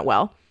imagine that went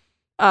well.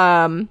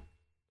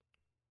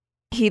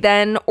 He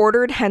then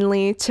ordered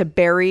Henley to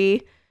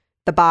bury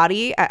the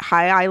body at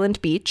High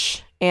Island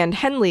Beach, and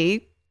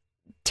Henley,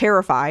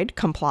 terrified,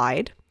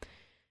 complied.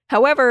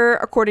 However,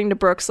 according to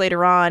Brooks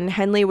later on,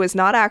 Henley was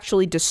not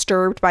actually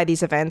disturbed by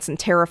these events and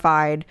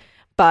terrified,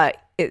 but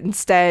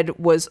instead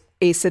was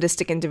a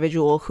sadistic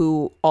individual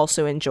who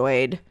also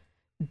enjoyed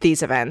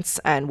these events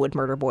and would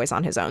murder boys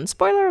on his own.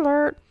 Spoiler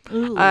alert.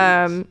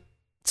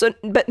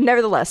 But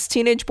nevertheless,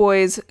 teenage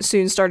boys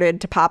soon started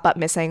to pop up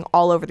missing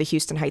all over the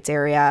Houston Heights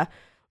area.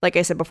 Like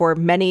I said before,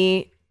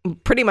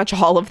 pretty much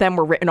all of them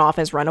were written off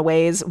as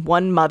runaways.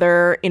 One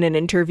mother in an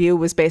interview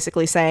was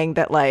basically saying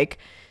that, like,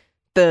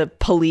 the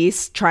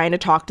police trying to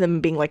talk to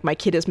them being like, my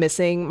kid is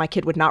missing, my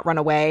kid would not run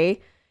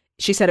away.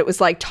 She said it was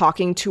like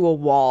talking to a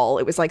wall.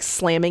 It was like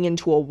slamming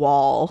into a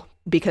wall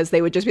because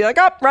they would just be like,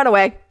 oh, run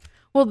away.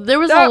 Well, there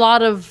was a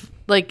lot of,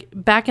 like,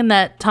 back in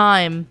that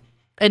time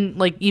and,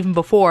 like, even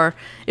before,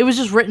 it was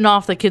just written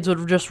off that kids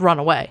would just run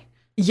away.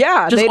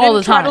 Yeah, just they all didn't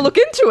the try time. to look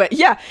into it.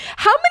 Yeah.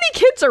 How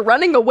many kids are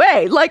running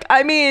away? Like,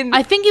 I mean...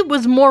 I think it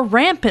was more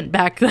rampant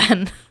back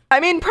then. I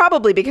mean,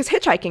 probably because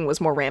hitchhiking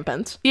was more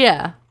rampant.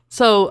 Yeah.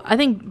 So I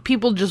think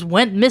people just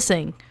went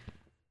missing.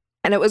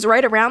 And it was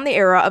right around the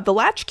era of the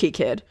latchkey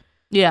kid.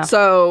 Yeah.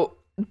 So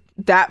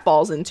that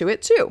falls into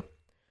it too.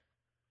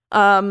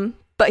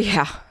 But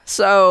yeah,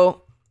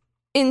 so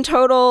in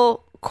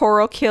total,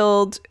 Coral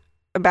killed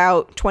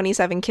about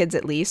 27 kids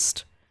at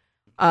least,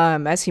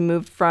 as he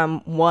moved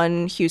from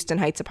one Houston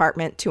Heights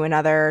apartment to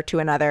another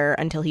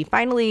until he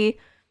finally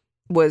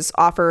was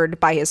offered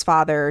by his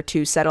father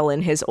to settle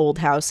in his old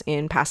house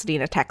in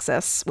Pasadena,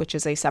 Texas, which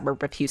is a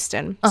suburb of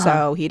Houston.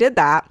 So he did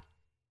that.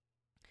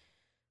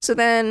 So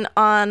then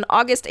on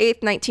August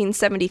 8th,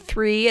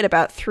 1973, at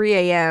about 3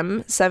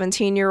 a.m.,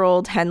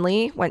 17-year-old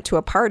Henley went to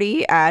a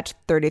party at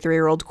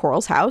 33-year-old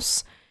Coral's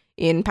house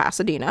in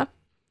Pasadena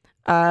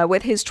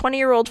with his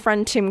 20-year-old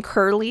friend Tim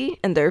Curley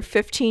and their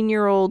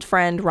 15-year-old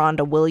friend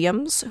Rhonda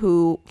Williams,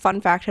 who,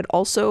 fun fact, had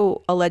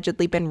also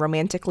allegedly been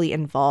romantically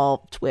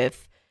involved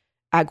with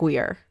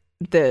Aguirre,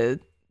 the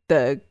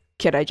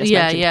kid I just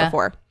mentioned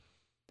before.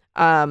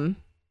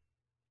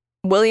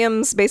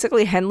 Williams,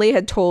 basically Henley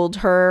had told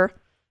her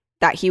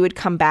that he would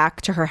come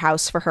back to her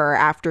house for her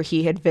after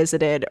he had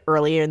visited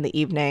earlier in the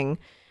evening.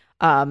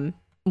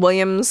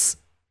 Williams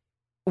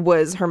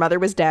her mother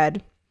was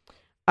dead.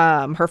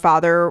 Her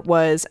father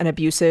was an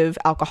abusive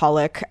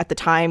alcoholic. At the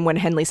time when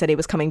Henley said he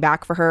was coming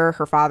back for her,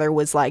 her father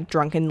was like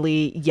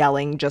drunkenly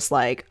yelling just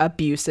like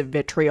abusive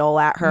vitriol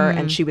at her,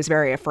 and she was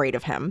very afraid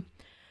of him.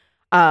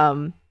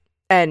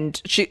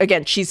 And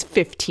she's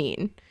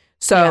 15.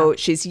 So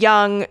she's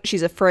young,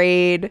 she's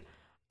afraid.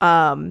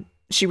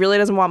 She really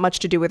doesn't want much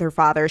to do with her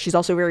father. She's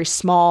also very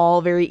small,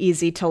 very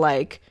easy to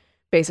like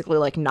basically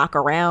like knock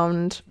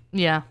around.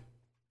 Yeah.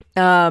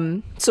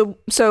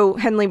 So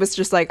Henley was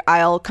just like,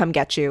 I'll come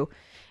get you.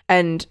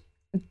 And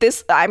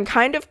this, I'm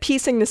kind of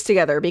piecing this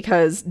together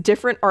because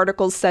different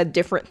articles said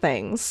different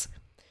things.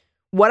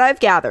 What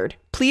I've gathered,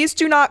 please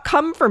do not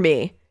come for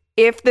me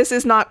if this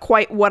is not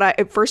quite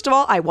what first of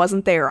all, I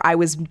wasn't there. I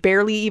was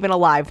barely even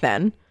alive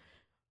then.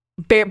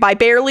 By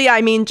barely,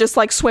 I mean just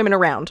like swimming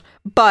around.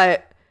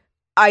 But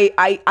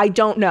I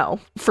don't know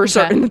for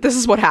certain that this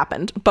is what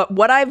happened. But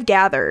what I've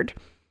gathered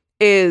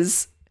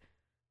is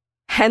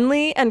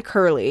Henley and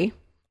Curley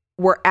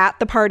were at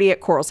the party at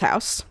Coral's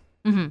house.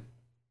 Mm-hmm.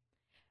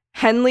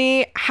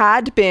 Henley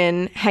had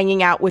been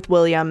hanging out with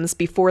Williams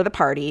before the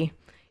party.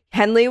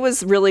 Henley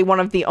was really one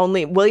of the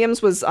only...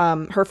 Williams was...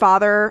 her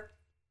father,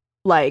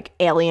 like,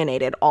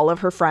 alienated all of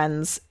her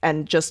friends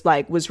and just,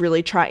 like, was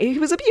really trying... He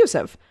was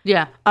abusive.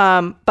 Yeah.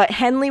 But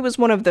Henley was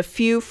one of the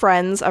few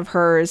friends of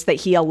hers that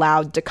he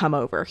allowed to come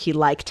over. He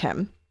liked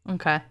him.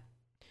 Okay.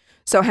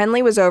 So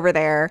Henley was over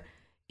there.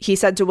 He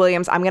said to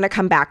Williams, I'm going to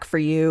come back for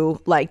you.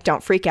 Like,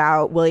 don't freak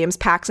out. Williams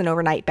packs an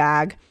overnight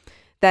bag.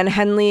 Then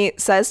Henley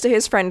says to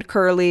his friend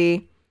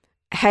Curley,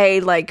 hey,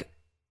 like,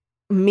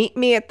 meet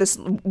me at this...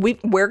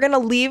 We're going to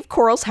leave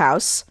Coral's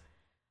house.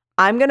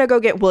 I'm going to go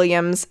get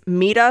Williams.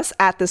 Meet us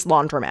at this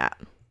laundromat.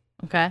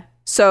 Okay.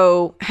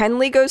 So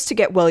Henley goes to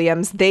get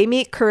Williams. They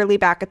meet Curley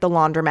back at the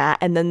laundromat,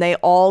 and then they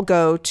all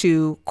go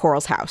to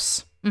Coral's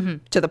house,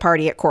 to the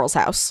party at Coral's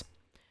house.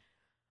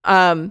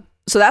 So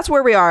that's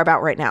where we are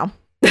about right now.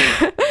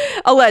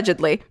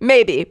 Allegedly.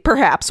 Maybe.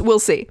 Perhaps. We'll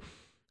see.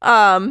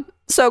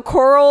 So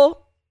Coral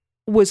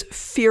was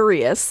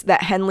furious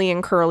that Henley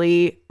and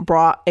Curley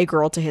brought a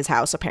girl to his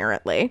house,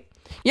 apparently.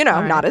 You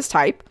know, not his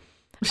type.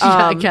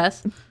 Yeah, I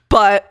guess.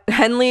 But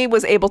Henley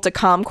was able to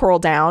calm Coral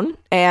down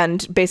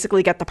and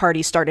basically get the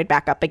party started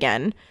back up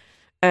again.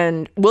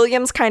 And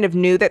Williams kind of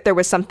knew that there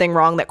was something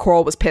wrong, that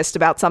Coral was pissed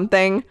about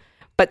something,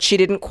 but she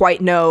didn't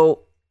quite know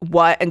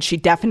what, and she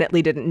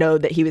definitely didn't know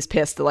that he was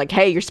pissed. Like,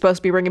 hey, you're supposed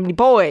to be bringing me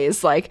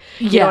boys. Like,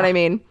 you know what I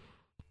mean?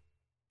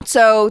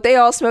 So they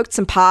all smoked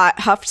some pot,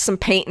 huffed some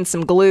paint and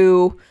some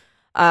glue.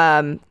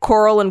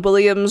 Coral and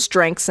Williams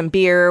drank some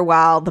beer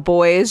while the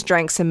boys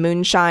drank some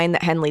moonshine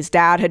that Henley's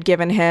dad had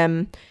given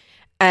him.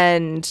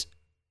 And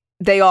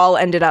they all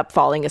ended up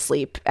falling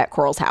asleep at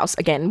Coral's house.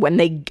 Again, when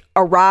they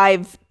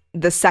arrive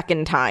the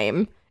second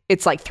time,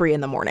 it's like 3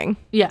 a.m.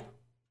 Yeah.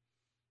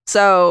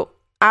 So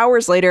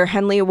hours later,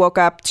 Henley woke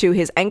up to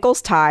his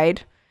ankles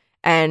tied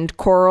and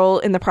Coral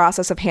in the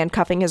process of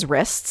handcuffing his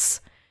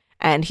wrists.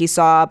 And he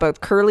saw both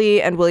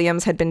Curly and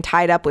Williams had been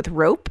tied up with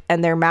rope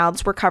and their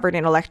mouths were covered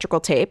in electrical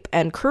tape,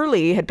 and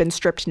Curly had been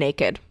stripped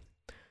naked.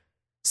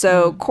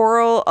 So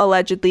Coral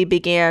allegedly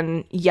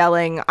began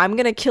yelling, "I'm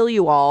going to kill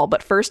you all,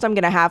 but first I'm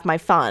going to have my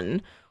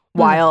fun,"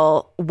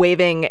 while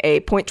waving a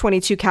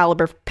 .22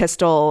 caliber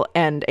pistol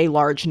and a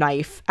large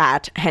knife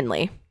at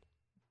Henley.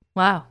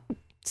 Wow.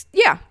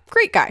 Yeah,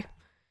 great guy.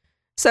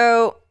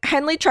 So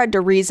Henley tried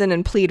to reason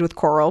and plead with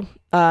Coral.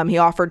 He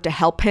offered to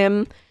help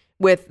him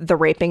with the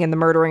raping and the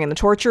murdering and the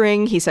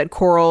torturing. He said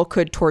Coral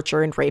could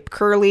torture and rape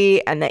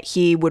Curly and that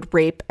he would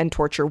rape and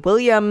torture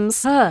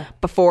Williams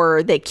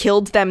before they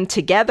killed them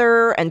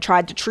together, and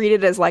tried to treat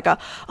it as like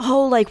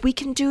we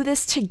can do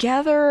this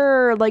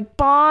together, like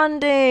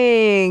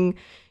bonding,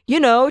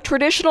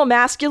 traditional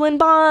masculine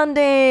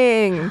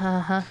bonding.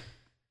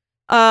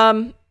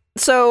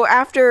 So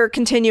after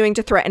continuing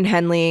to threaten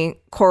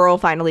Henley, Coral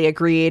finally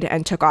agreed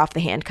and took off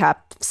the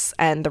handcuffs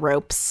and the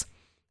ropes.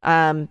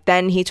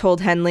 Then he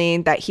told Henley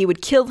that he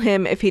would kill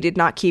him if he did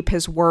not keep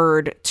his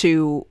word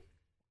to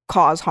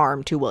cause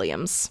harm to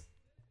Williams.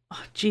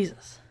 Oh,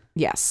 Jesus.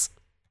 Yes.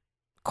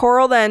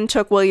 Coral then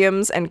took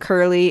Williams and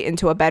Curly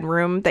into a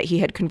bedroom that he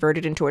had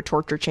converted into a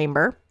torture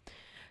chamber,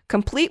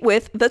 complete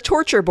with the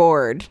torture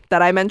board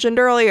that I mentioned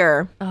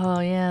earlier. Oh,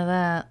 yeah,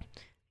 that.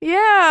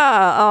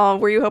 Yeah. Oh,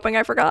 were you hoping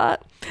I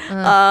forgot?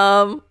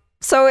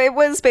 So it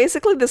was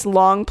basically this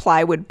long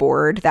plywood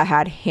board that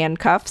had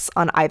handcuffs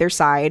on either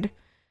side.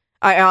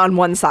 On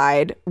one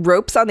side,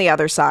 ropes on the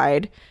other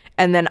side,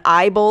 and then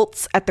eye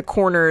bolts at the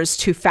corners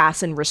to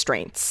fasten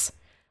restraints.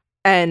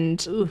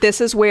 And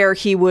this is where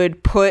he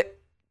would put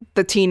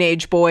the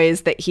teenage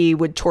boys that he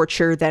would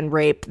torture, then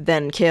rape,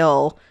 then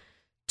kill,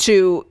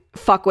 to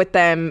fuck with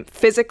them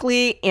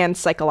physically and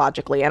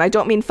psychologically. And I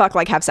don't mean fuck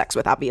like have sex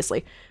with,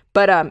 obviously.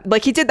 But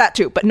like he did that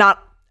too, but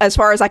not as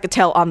far as I could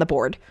tell on the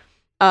board.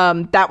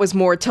 That was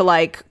more to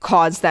like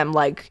cause them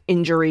like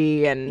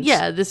injury and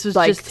this was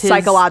like just his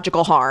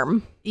psychological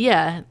harm.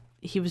 Yeah,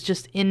 he was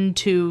just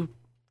into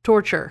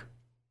torture.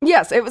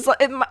 Yes, it was.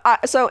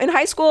 So in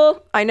high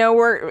school, I know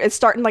it's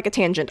starting like a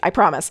tangent, I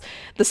promise.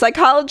 The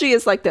psychology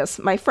is like this.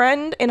 My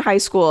friend in high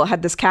school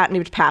had this cat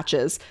named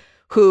Patches,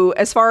 who,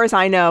 as far as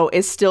I know,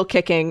 is still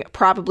kicking,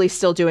 probably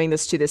still doing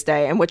this to this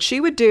day. And what she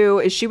would do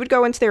is she would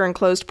go into their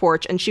enclosed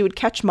porch and she would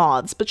catch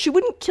moths, but she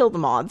wouldn't kill the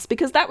moths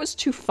because that was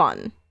too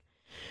fun.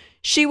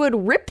 She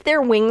would rip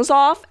their wings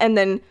off and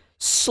then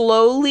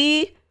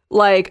slowly,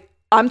 like,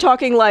 I'm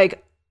talking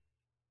like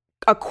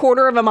a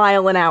quarter of a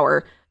mile an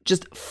hour,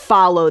 just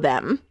follow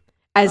them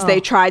as they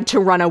tried to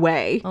run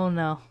away. Oh,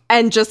 no.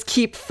 And just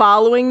keep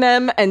following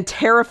them and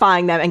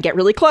terrifying them and get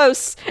really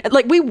close. And,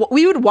 like, we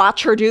would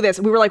watch her do this.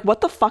 And we were like,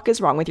 what the fuck is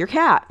wrong with your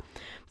cat?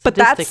 But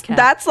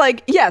that's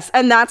like, yes.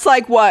 And that's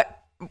like what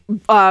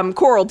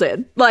Coral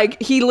did.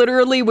 Like, he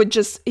literally would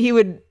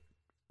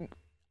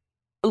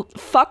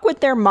fuck with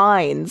their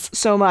minds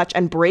so much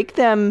and break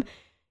them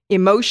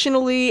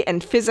emotionally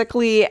and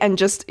physically, and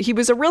just, he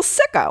was a real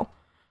sicko.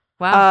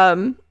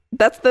 Wow.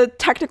 That's the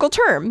technical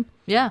term.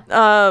 Yeah.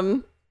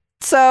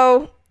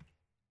 So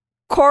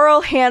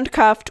Coral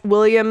handcuffed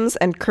Williams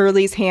and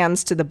Curly's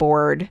hands to the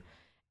board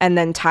and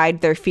then tied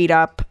their feet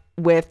up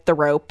with the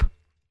rope.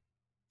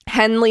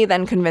 Henley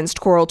then convinced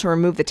Coral to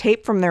remove the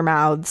tape from their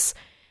mouths,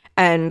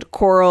 and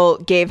Coral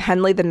gave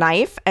Henley the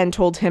knife and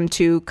told him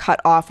to cut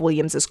off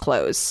Williams's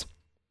clothes.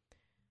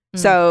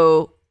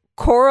 So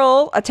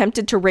Coral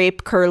attempted to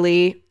rape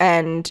Curly,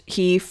 and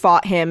he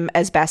fought him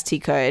as best he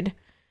could.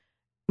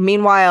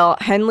 Meanwhile,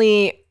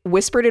 Henley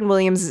whispered in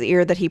Williams's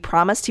ear that he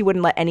promised he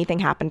wouldn't let anything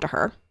happen to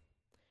her.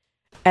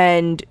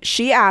 And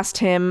she asked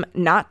him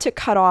not to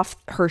cut off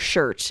her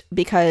shirt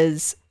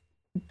because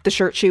the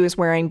shirt she was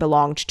wearing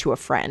belonged to a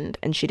friend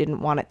and she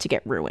didn't want it to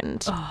get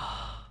ruined.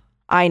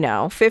 I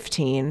know,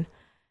 15.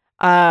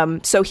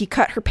 So he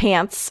cut her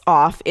pants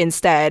off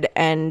instead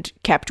and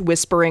kept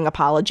whispering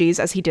apologies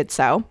as he did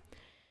so.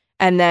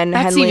 And then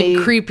That's Henley...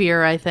 even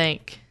creepier, I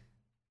think.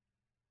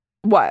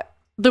 What?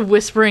 The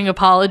whispering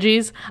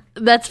apologies.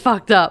 That's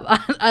fucked up.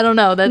 I don't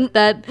know.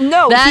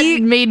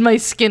 That made my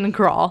skin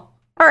crawl.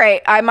 All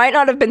right, I might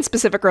not have been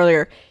specific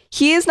earlier.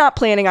 He is not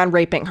planning on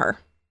raping her.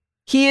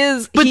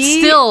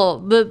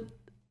 Still,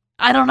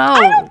 I don't know.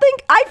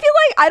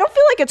 I don't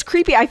feel like it's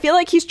creepy. I feel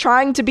like he's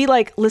trying to be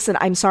like, listen,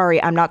 I'm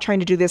sorry. I'm not trying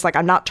to do this. Like,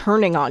 I'm not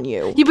turning on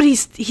you. Yeah, but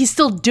he's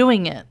still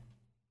doing it,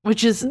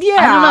 which is, yeah,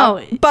 I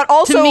don't know. But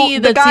also, to me,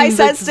 the guy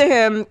says to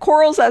him,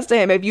 Coral says to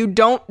him, if you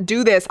don't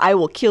do this, I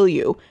will kill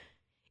you.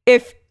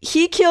 If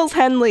he kills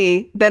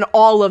Henley, then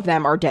all of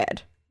them are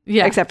dead.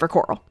 Yeah. Except for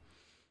Coral.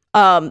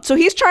 So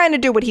he's trying to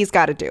do what he's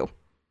got to do.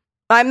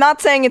 I'm not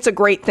saying it's a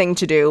great thing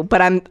to do,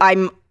 but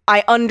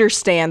I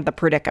understand the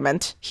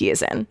predicament he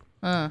is in.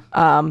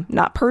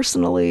 Not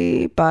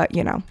personally, but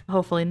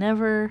hopefully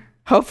never.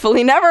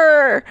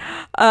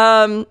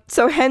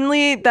 So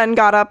Henley then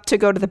got up to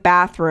go to the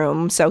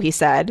bathroom, so he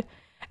said,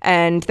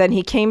 and then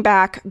he came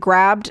back,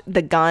 grabbed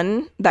the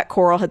gun that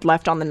Coral had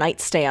left on the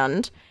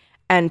nightstand,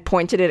 and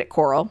pointed it at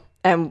Coral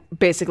and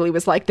basically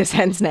was like, this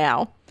ends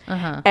now.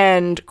 Uh-huh.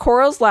 And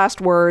Coral's last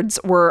words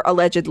were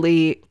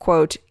allegedly,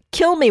 quote,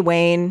 "Kill me,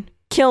 Wayne.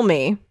 Kill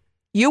me.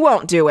 You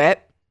won't do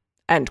it."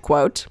 End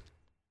quote.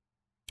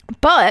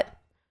 But,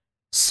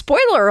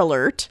 spoiler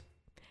alert,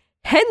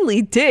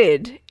 Henley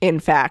did, in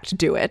fact,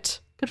 do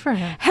it. Good for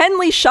him.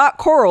 Henley shot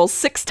Coral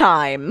 6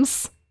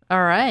 times.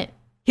 All right.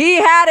 He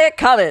had it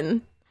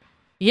coming.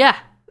 Yeah.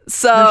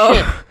 So, No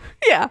shit.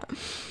 yeah.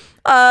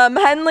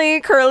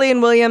 Henley, Curley,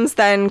 and Williams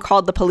then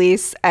called the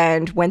police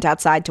and went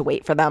outside to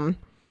wait for them.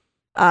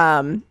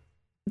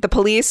 The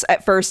police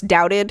at first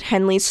doubted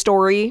Henley's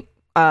story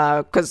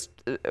because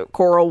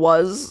Coral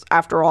was,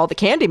 after all, the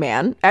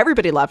Candyman.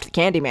 Everybody loved the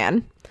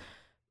Candyman.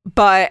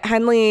 But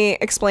Henley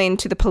explained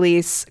to the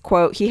police,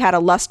 quote, "He had a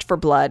lust for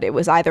blood. It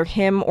was either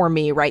him or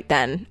me right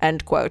then,"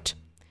 end quote.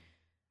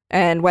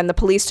 And when the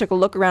police took a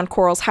look around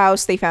Coral's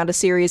house, they found a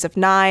series of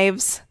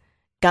knives,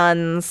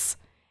 guns,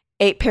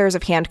 8 pairs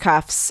of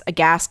handcuffs, a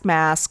gas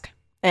mask,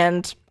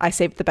 and I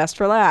saved the best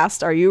for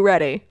last. Are you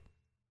ready?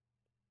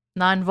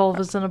 9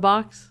 vulvas in a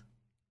box?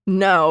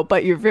 No,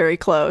 but you're very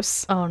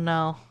close. Oh,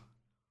 no.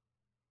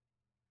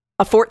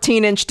 A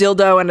 14-inch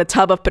dildo and a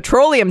tub of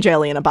petroleum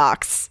jelly in a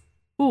box.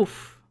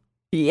 Oof.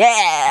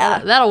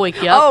 Yeah. That'll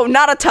wake you up. Oh,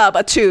 not a tub,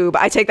 a tube.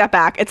 I take that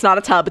back. It's not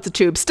a tub, it's a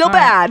tube. Still All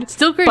right. bad.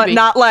 Still creepy. But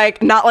not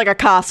like a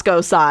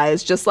Costco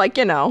size, just like,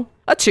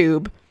 a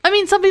tube. I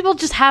mean, some people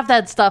just have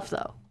that stuff,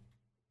 though.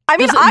 I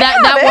mean,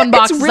 that one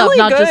box it's of really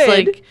stuff, not good. just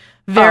like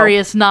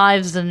various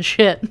knives and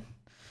shit.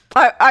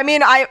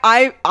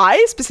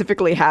 I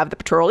specifically have the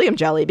petroleum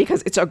jelly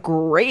because it's a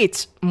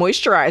great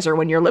moisturizer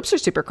when your lips are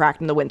super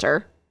cracked in the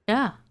winter.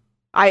 Yeah.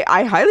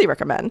 I highly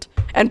recommend.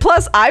 And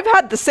plus, I've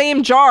had the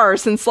same jar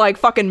since like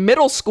fucking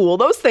middle school.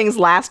 Those things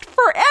last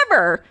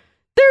forever.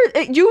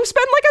 You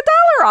spend like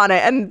 $1 on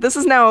it, and this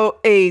is now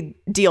a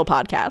deal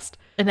podcast.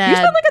 You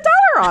spend like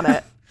 $1 on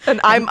it. And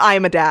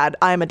I'm a dad.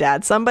 I'm a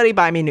dad. Somebody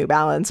buy me New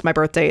Balance. My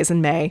birthday is in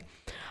May.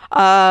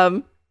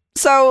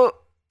 So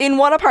in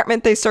one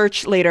apartment they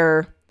searched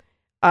later,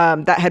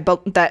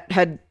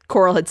 that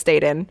Coral had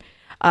stayed in,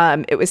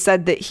 it was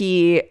said that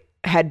he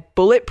had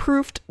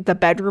bulletproofed the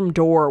bedroom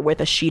door with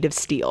a sheet of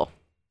steel.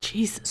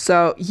 Jesus.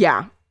 So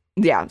yeah.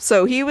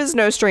 So he was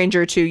no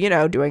stranger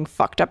to, doing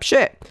fucked up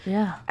shit.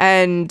 Yeah.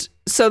 And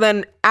so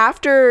then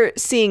after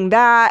seeing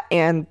that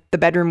and the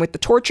bedroom with the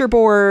torture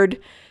board,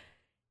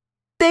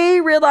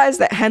 they realized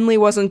that Henley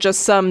wasn't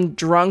just some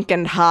drunk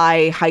and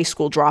high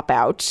school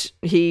dropout.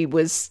 He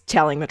was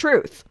telling the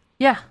truth.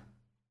 Yeah.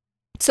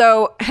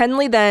 So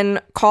Henley then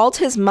called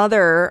his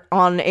mother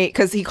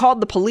because he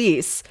called the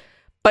police,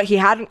 but he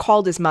hadn't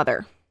called his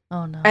mother.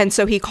 Oh, no. And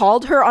so he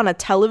called her on a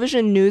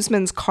television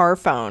newsman's car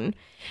phone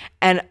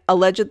and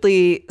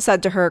allegedly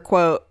said to her,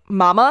 quote,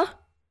 Mama,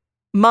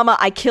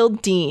 I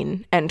killed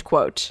Dean, end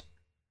quote.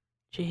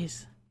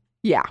 Jeez.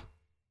 Yeah.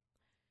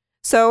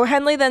 So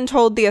Henley then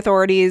told the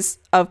authorities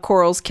of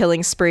Coral's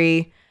killing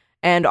spree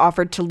and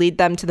offered to lead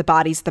them to the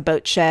bodies of the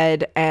boat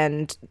shed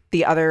and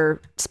the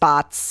other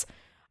spots.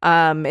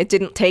 It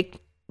didn't take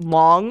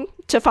long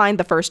to find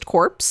the first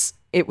corpse.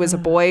 It was a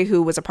boy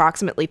who was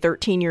approximately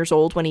 13 years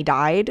old when he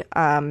died.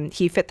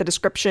 He fit the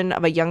description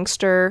of a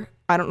youngster.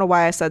 I don't know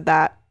why I said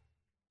that.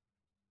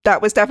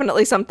 That was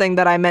definitely something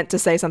that I meant to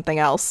say something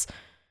else.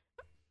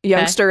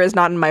 Youngster is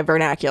not in my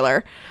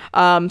vernacular.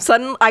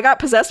 Suddenly, I got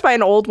possessed by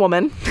an old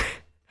woman,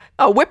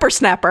 a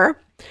whippersnapper,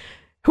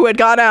 who had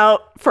gone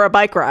out for a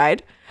bike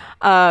ride.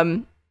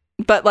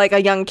 But like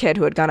a young kid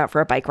who had gone out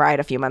for a bike ride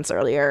a few months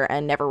earlier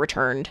and never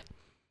returned.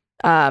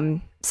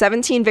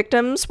 17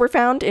 victims were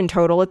found in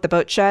total at the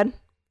boat shed.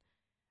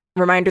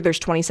 Reminder, there's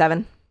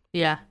 27.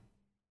 Yeah.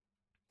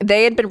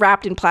 They had been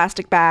wrapped in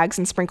plastic bags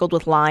and sprinkled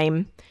with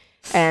lime.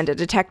 And a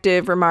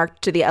detective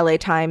remarked to the LA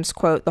Times,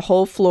 quote, "The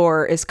whole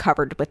floor is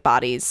covered with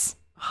bodies,"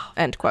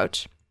 end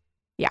quote.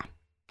 Yeah.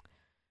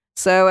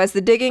 So as the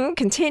digging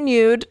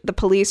continued, the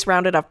police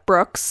rounded up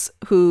Brooks,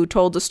 who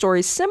told a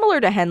story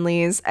similar to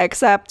Henley's,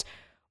 except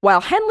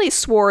while Henley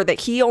swore that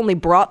he only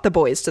brought the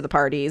boys to the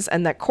parties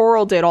and that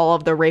Coral did all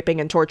of the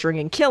raping and torturing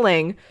and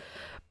killing,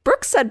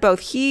 Brooks said both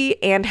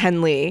he and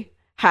Henley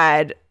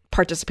had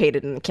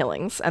participated in the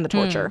killings and the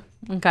torture.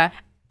 Okay.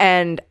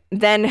 And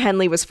then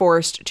Henley was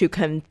forced to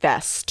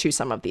confess to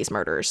some of these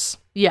murders.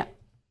 Yeah.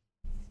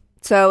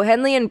 So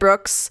Henley and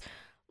Brooks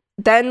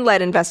then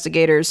led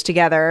investigators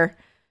together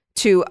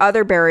to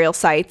other burial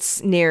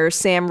sites near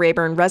Sam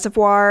Rayburn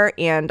Reservoir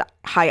and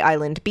High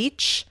Island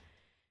Beach.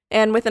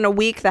 And within a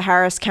week, the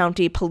Harris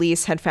County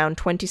Police had found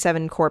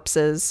 27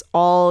 corpses,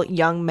 all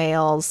young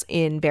males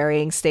in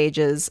varying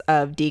stages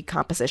of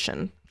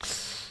decomposition.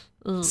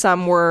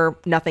 Some were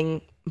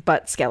nothing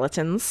but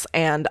skeletons,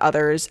 and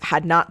others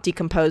had not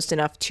decomposed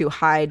enough to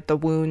hide the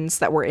wounds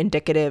that were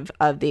indicative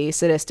of the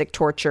sadistic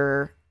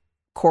torture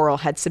Coral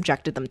had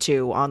subjected them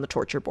to on the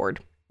torture board.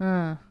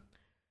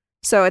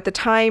 So at the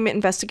time,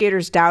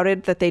 investigators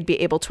doubted that they'd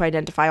be able to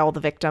identify all the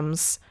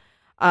victims.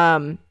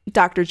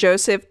 Dr.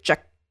 Joseph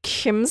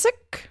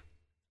Jakimczyk?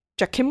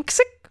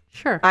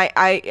 Sure.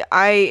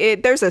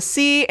 There's a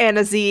C and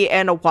a Z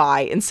and a Y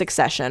in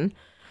succession.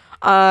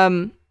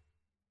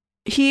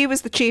 He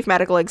was the chief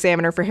medical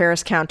examiner for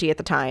Harris County at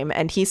the time,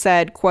 and he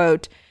said,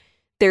 quote,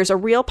 "There's a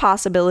real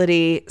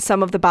possibility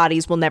some of the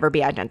bodies will never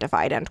be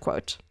identified," end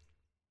quote.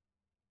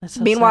 That's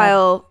so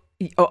Meanwhile,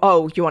 you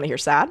want to hear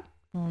sad? sad.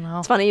 Oh no.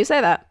 It's funny you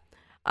say that.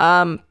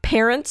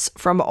 Parents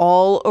from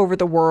all over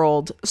the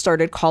world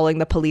started calling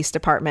the police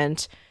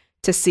department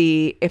to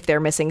see if their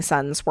missing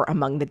sons were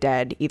among the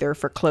dead, either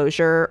for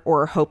closure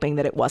or hoping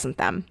that it wasn't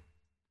them.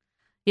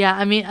 Yeah,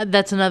 I mean,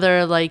 that's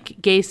another,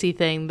 like, Gacy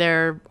thing.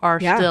 There are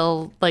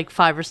still, like,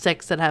 5 or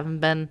 6 that haven't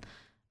been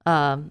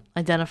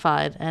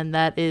identified, and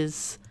that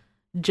is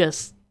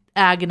just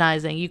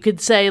agonizing. You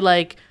could say,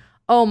 like,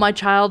 oh, my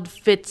child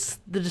fits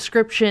the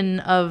description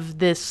of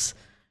this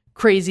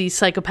crazy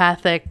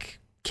psychopathic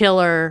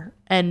killer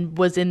and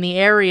was in the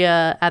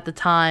area at the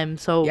time,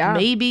 so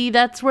maybe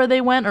that's where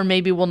they went, or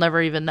maybe we'll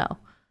never even know.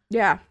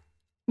 Yeah.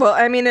 Well,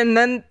 I mean, and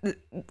then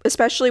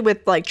especially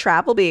with like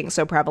travel being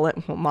so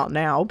prevalent, well, not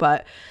now,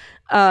 but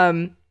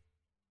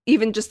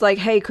even just like,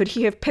 hey, could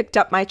he have picked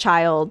up my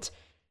child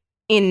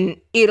in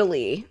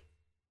Italy?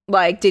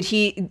 Like, did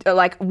he,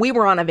 like, we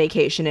were on a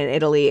vacation in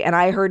Italy and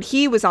I heard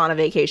he was on a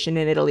vacation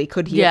in Italy.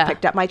 Could he have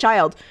picked up my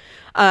child?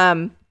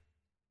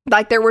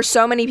 Like, there were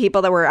so many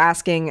people that were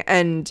asking,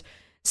 and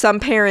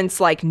some parents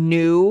like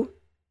knew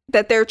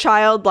that their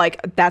child,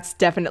 like, that's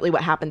definitely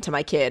what happened to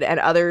my kid, and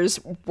others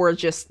were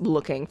just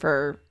looking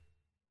for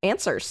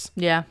answers.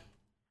 Yeah.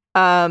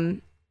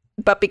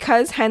 But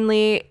because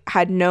Henley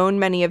had known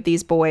many of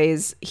these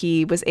boys,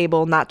 he was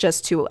able not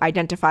just to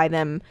identify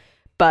them,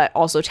 but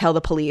also tell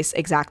the police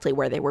exactly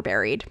where they were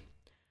buried.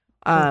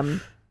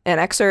 An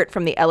excerpt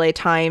from the LA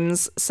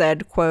Times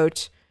said,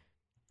 quote,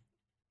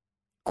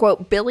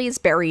 "Billy's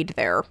buried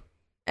there,"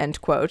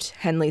 end quote,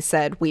 Henley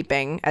said,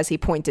 weeping, as he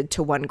pointed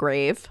to one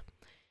grave.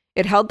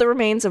 It held the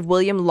remains of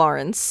William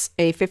Lawrence,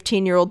 a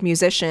 15-year-old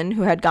musician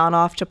who had gone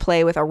off to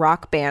play with a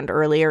rock band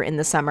earlier in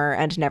the summer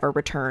and never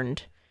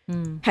returned.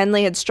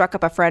 Henley had struck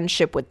up a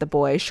friendship with the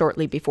boy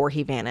shortly before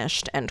he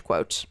vanished, end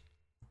quote.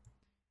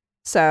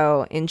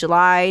 So, in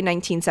July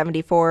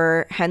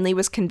 1974, Henley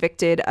was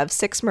convicted of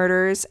 6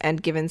 murders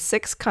and given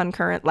 6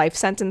 concurrent life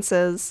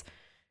sentences.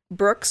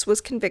 Brooks was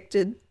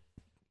convicted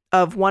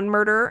of 1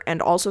 murder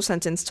and also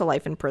sentenced to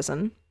life in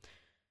prison.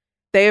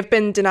 They have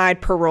been denied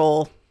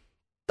parole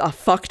a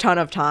fuck ton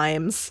of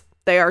times.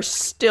 They are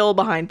still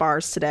behind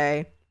bars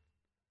today.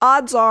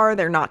 Odds are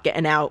they're not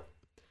getting out.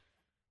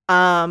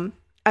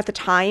 At the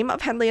time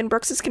of Henley and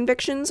Brooks's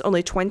convictions,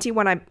 only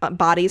 21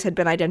 bodies had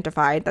been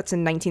identified. That's in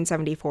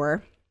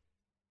 1974.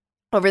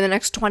 Over the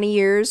next 20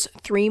 years,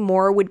 3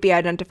 more would be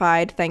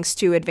identified thanks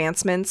to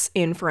advancements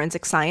in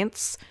forensic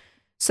science.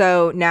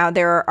 So now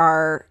there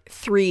are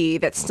 3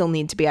 that still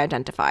need to be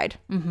identified.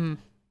 Mm-hmm.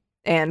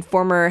 And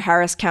former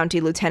Harris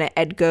County Lieutenant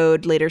Ed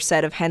Goad later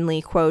said of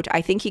Henley, quote,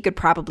 "I think he could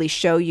probably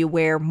show you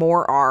where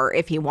more are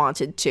if he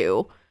wanted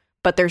to,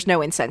 but there's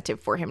no incentive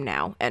for him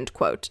now," end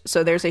quote.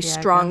 So there's a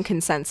strong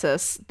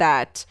consensus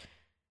that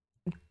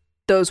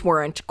those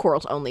weren't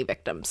Coral's only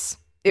victims.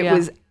 It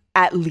was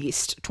at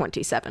least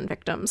 27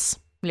 victims.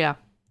 Yeah.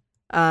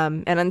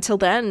 And until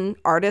then,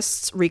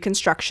 artists'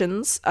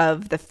 reconstructions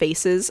of the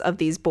faces of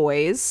these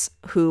boys,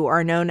 who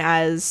are known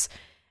as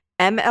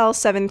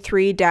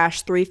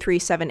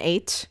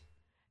ML73-3378,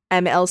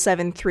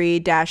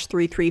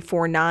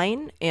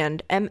 ML73-3349,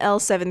 and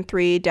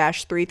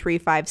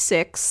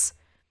ML73-3356,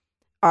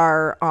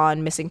 are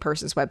on missing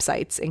persons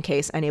websites in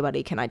case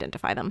anybody can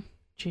identify them.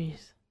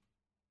 Jeez.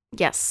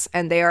 Yes,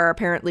 and they are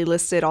apparently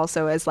listed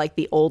also as like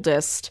the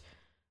oldest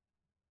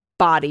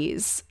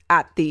bodies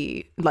at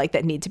the like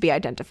that need to be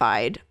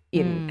identified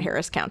in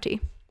Harris County.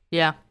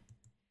 Yeah.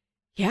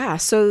 Yeah,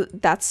 so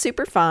that's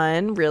super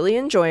fun. Really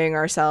enjoying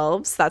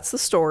ourselves. That's the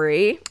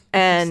story.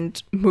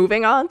 And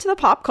moving on to the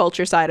pop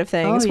culture side of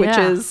things, which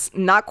is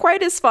not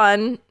quite as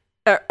fun.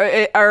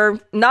 Or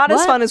not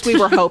as fun as we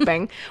were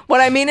hoping. What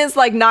I mean is,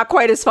 like, not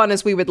quite as fun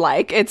as we would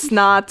like. It's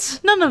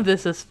not... None of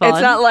this is fun.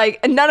 It's not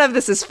like... None of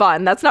this is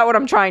fun. That's not what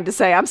I'm trying to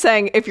say. I'm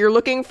saying if you're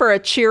looking for a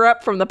cheer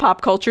up from the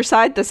pop culture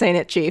side, this ain't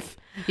it, Chief.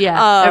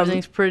 Yeah,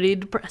 everything's pretty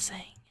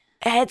depressing.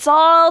 It's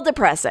all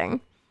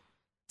depressing.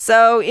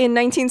 So in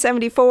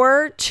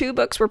 1974, 2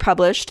 books were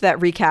published that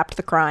recapped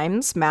the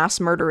crimes: Mass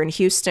Murder in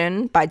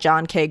Houston by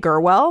John K.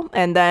 Gurwell,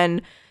 and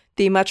then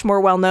the much more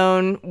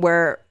well-known,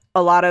 where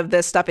a lot of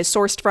this stuff is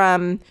sourced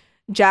from,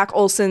 Jack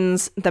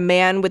Olson's The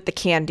Man with the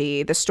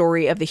Candy, the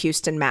story of the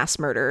Houston mass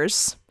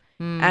murders.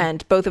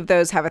 And both of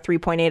those have a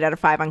 3.8 out of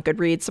 5 on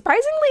Goodreads.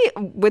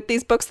 Surprisingly, with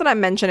these books that I'm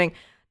mentioning,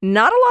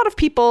 not a lot of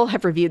people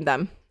have reviewed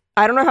them.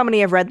 I don't know how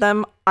many have read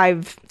them.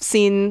 I've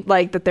seen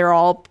like that they're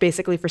all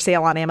basically for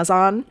sale on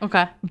Amazon.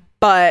 Okay.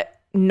 But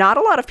not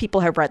a lot of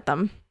people have read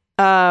them.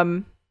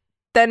 Then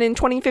in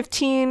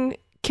 2015,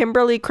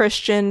 Kimberly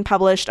Christian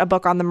published a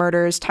book on the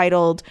murders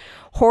titled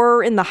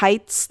Horror in the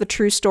Heights: The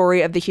True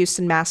Story of the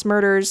Houston Mass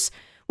Murders,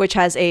 which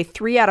has a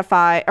 3 out of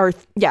 5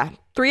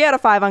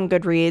 on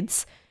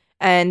Goodreads.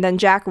 And then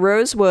Jack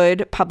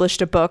Rosewood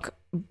published a book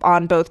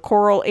on both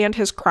Coral and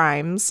his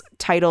crimes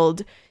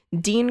titled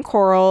Dean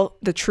Coral: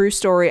 The True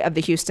Story of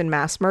the Houston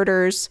Mass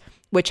Murders,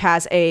 which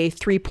has a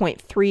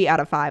 3.3 out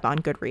of 5 on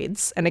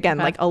Goodreads. And again,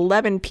 like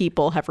 11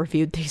 people have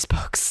reviewed these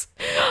books.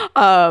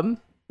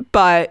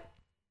 But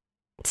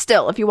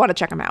still, if you want to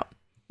check them out.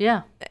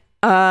 Yeah.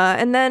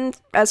 And then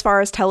as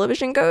far as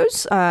television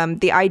goes,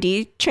 the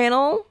ID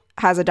channel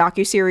has a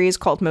docuseries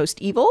called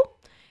Most Evil.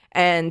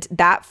 And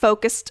that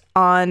focused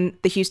on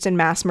the Houston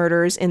mass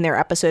murders in their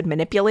episode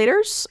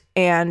Manipulators.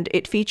 And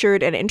it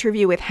featured an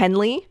interview with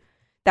Henley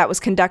that was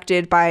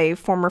conducted by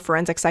former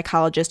forensic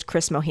psychologist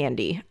Chris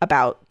Mohandy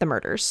about the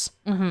murders.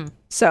 Mm-hmm.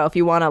 So if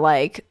you want to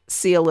like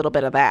see a little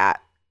bit of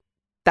that,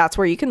 that's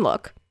where you can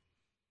look.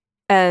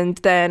 And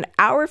then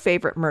our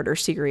favorite murder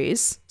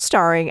series,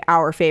 starring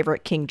our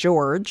favorite King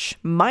George,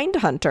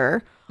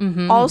 Mindhunter,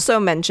 also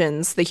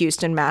mentions the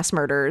Houston mass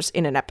murders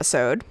in an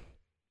episode.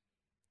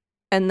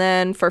 And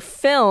then for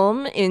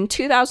film, in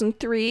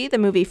 2003, the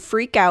movie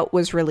Freak Out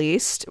was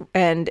released,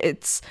 and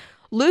it's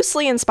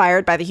loosely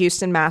inspired by the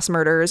Houston mass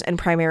murders and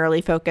primarily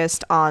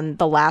focused on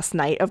the last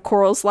night of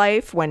Coral's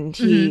life when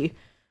he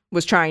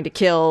was trying to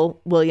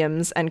kill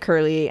Williams and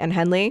Curley and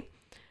Henley.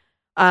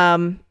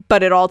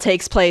 But it all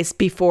takes place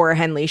before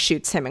Henley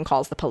shoots him and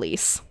calls the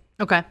police.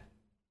 Okay.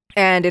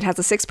 And it has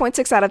a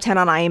 6.6 out of 10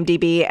 on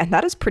IMDb, and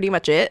that is pretty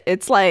much it.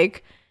 It's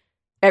like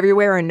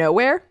everywhere and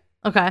nowhere.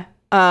 Okay.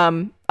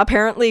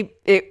 Apparently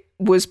it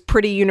was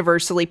pretty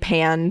universally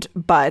panned,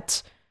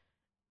 but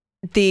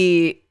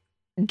the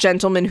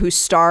gentleman who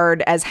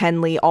starred as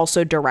Henley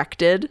also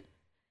directed,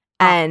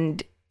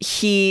 and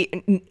he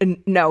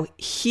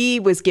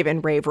was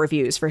given rave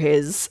reviews for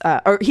his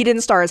or he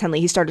didn't star as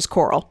Henley, he starred as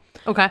Coral.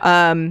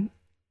 Okay.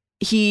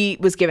 He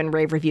was given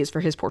rave reviews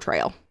for his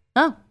portrayal.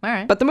 Oh, all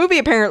right. But the movie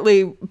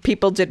apparently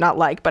people did not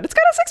like, but it's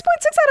got a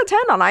 6.6 out of 10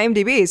 on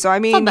IMDb, so I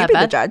mean, you be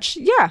the judge.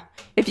 Yeah.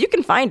 If you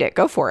can find it,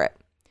 go for it.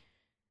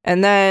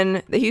 And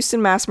then the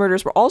Houston mass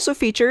murders were also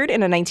featured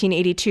in a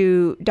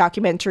 1982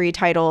 documentary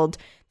titled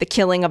The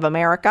Killing of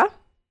America.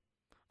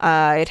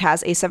 It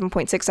has a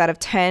 7.6 out of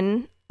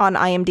 10 on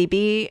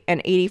IMDb,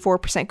 an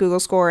 84%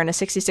 Google score, and a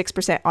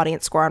 66%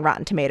 audience score on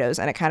Rotten Tomatoes.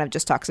 And it kind of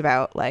just talks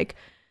about, like,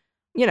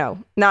 you know,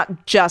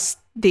 not just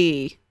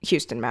the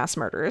Houston mass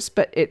murders,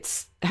 but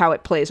it's how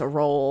it plays a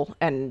role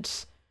and,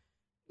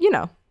 you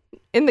know,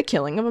 in the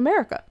killing of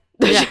America.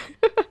 Yeah.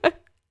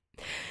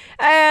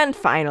 And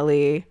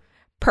finally,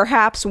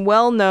 perhaps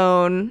well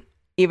known,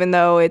 even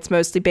though it's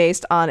mostly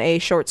based on a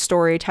short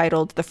story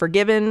titled The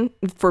Forbidden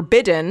from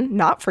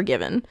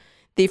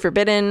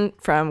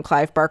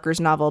Clive Barker's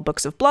novel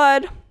Books of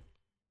Blood.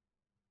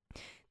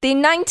 The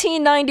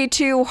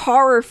 1992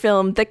 horror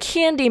film The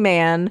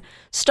Candyman,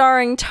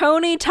 starring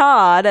Tony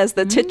Todd as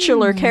the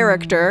titular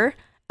character,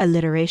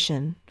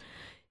 alliteration,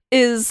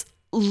 is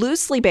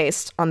loosely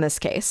based on this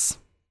case.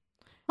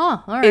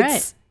 Oh, all right.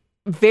 It's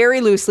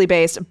very loosely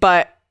based,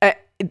 but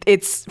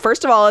it's,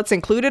 first of all, it's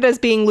included as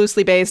being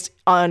loosely based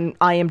on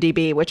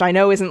IMDb, which I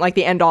know isn't like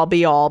the end all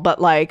be all, but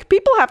like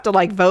people have to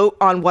like vote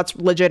on what's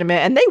legitimate,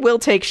 and they will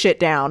take shit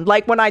down.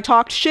 Like when I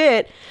talked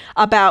shit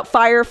about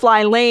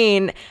Firefly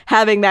Lane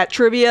having that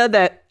trivia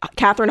that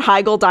Katherine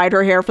Heigl dyed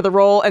her hair for the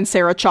role and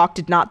Sarah Chalke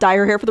did not dye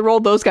her hair for the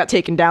role, those got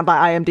taken down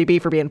by IMDb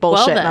for being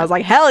bullshit. And I was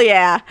like, hell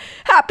yeah,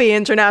 happy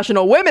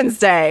International Women's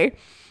Day.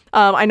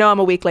 I know I'm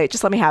a week late,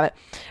 just let me have it.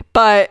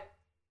 But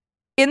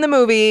in the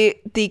movie,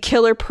 the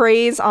killer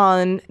preys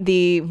on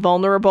the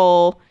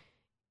vulnerable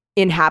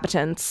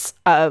inhabitants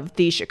of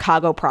the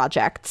Chicago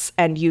projects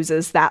and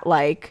uses that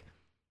like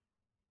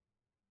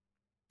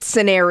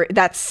scenario,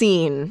 that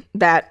scene,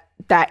 that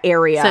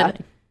area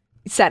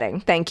setting,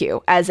 thank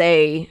you, as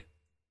a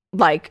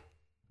like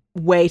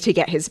way to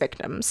get his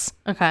victims.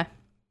 Okay.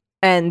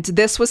 And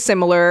this was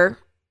similar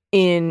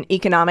in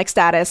economic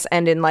status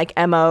and in like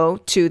MO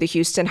to the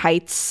Houston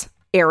Heights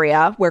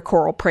area where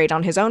Coral preyed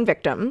on his own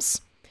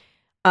victims.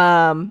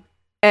 And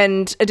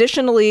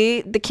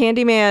additionally, the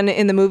Candyman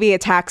in the movie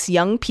attacks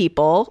young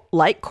people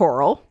like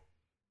Coral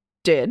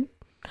did.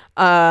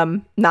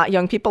 Not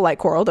young people like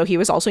Coral, though he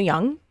was also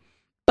young.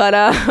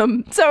 But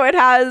so it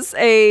has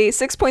a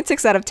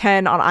 6.6 out of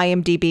 10 on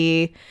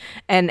IMDb,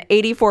 an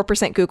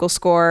 84% Google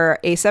score,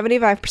 a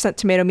 75%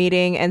 tomato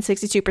meeting, and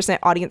 62%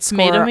 audience score.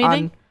 Tomato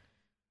meeting?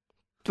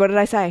 What did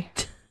I say?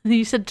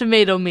 You said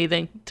tomato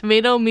meeting.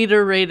 Tomato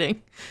meter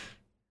rating.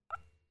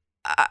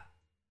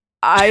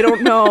 I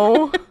don't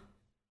know.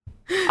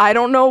 I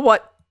don't know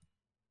what.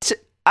 It's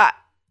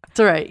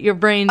all right. Your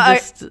brain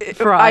just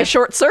fried. I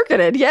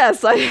short-circuited.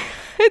 Yes,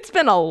 it's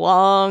been a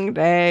long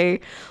day.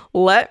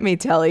 Let me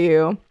tell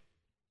you.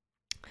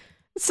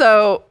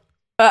 So,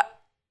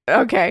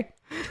 okay.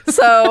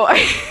 So, a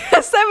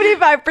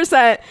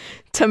 75%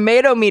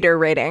 tomato meter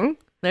rating.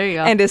 There you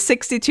go. And a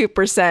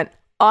 62%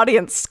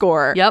 audience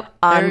score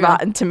on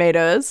Rotten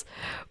Tomatoes,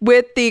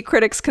 with the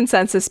critics'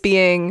 consensus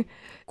being,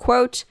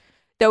 quote,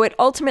 though it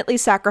ultimately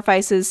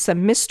sacrifices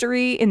some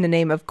mystery in the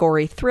name of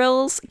gory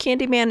thrills,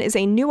 Candyman is a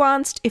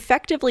nuanced,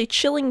 effectively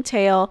chilling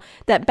tale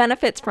that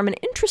benefits from an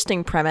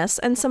interesting premise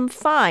and some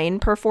fine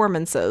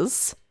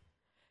performances.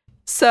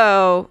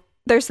 So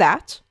there's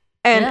that.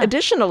 And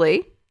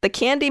additionally, the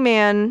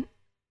Candyman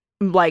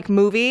like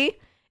movie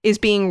is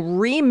being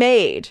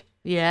remade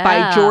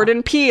by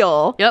Jordan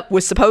Peele. Yep.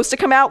 Was supposed to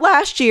come out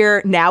last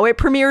year. Now it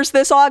premieres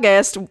this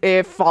August.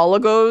 If all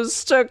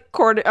goes to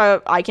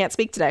I can't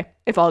speak today.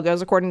 If all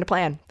goes according to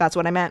plan. That's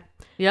what I meant.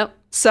 Yep.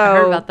 So I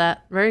heard about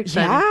that. Very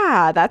exciting.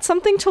 Yeah, that's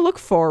something to look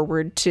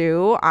forward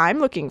to. I'm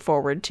looking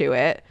forward to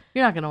it.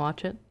 You're not going to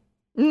watch it.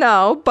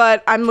 No,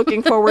 but I'm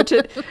looking forward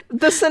to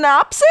the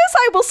synopsis,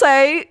 I will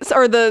say,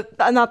 or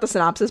not the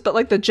synopsis, but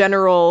like the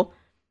general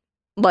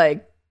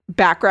like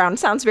background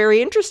sounds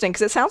very interesting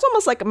because it sounds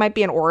almost like it might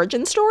be an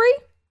origin story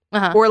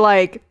or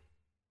like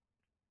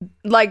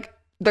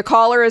the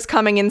caller is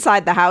coming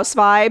inside the house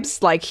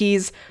vibes. Like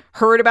he's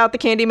heard about the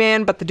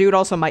Candyman, but the dude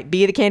also might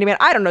be the Candyman.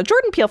 I don't know.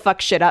 Jordan Peele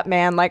fucks shit up,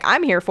 man. Like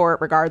I'm here for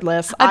it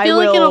regardless. I feel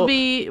like it'll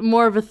be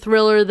more of a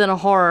thriller than a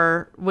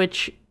horror,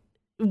 which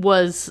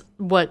was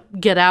what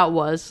Get Out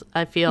was,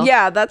 I feel.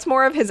 Yeah, that's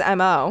more of his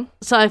MO.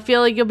 So I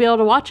feel like you'll be able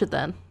to watch it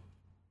then.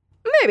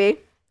 Maybe.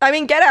 I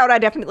mean, Get Out, I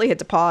definitely hit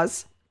to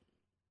pause.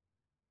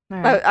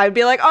 Right. I'd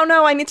be like, oh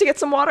no, I need to get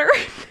some water.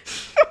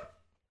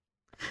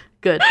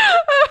 Good.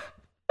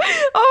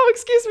 Oh,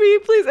 excuse me,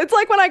 please. It's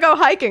like when I go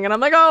hiking and I'm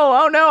like,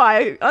 oh no,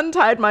 I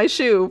untied my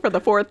shoe for the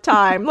 4th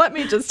time. Let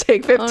me just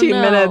take 15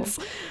 minutes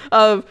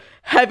of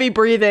heavy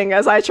breathing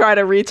as I try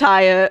to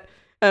retie it.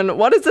 And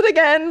what is it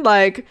again?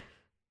 Like,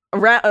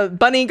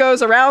 bunny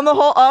goes around the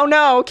whole. Oh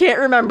no, can't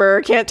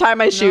remember. Can't tie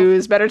my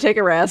shoes. Better take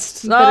a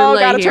rest. Oh,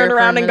 gotta turn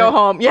around and go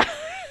home. Yeah.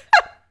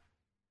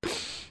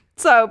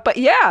 So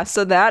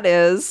that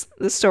is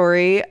the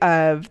story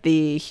of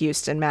the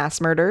Houston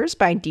mass murders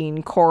by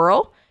Dean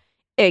Corll,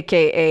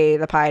 aka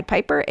the Pied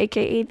Piper,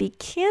 aka the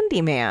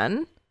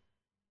Candyman.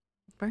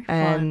 Very fun.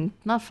 And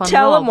not fun.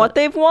 Tell them what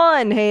they've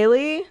won,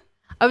 Haley.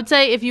 I would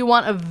say if you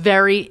want a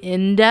very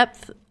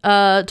in-depth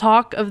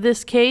talk of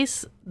this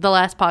case, the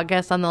last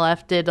podcast on the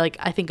left did like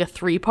I think a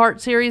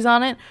 3-part series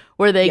on it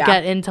where they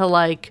get into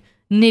like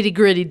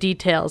nitty-gritty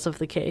details of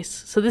the case.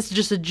 So this is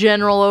just a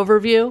general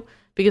overview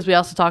because we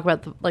also talk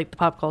about the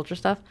pop culture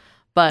stuff.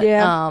 But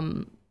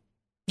I'm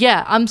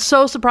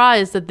so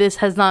surprised that this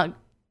has not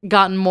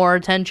gotten more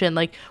attention.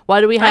 Like,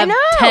 why do we have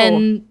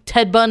 10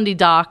 Ted Bundy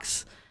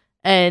docs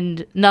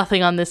and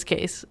nothing on this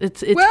case?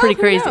 It's pretty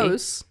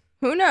crazy.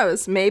 Who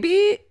knows?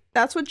 Maybe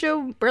that's what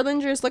Joe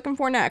Berlinger is looking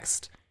for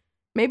next.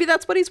 Maybe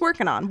that's what he's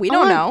working on. We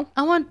don't know.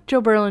 I want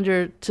Joe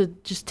Berlinger to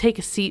just take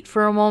a seat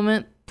for a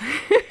moment.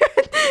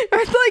 I'd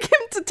like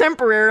him to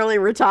temporarily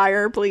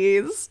retire,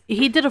 please.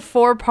 He did a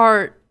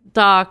 4-part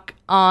doc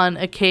on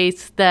a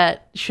case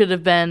that should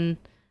have been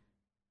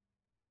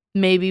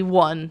maybe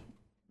one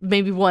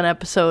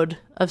episode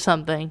of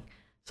something.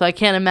 So I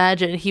can't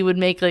imagine he would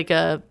make like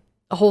a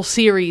whole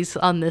series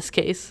on this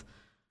case.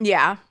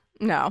 Yeah,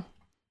 no.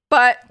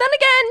 But then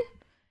again,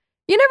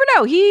 you never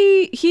know.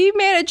 He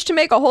managed to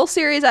make a whole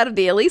series out of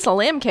the Elisa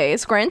Lam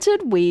case.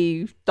 Granted,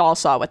 we all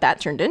saw what that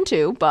turned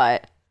into,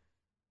 but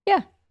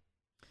yeah.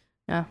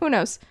 Who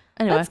knows?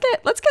 Anyway,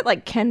 let's get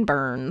like Ken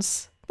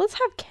Burns. Let's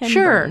have Ken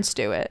Burns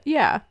do it.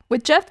 Yeah,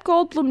 with Jeff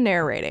Goldblum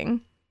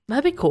narrating.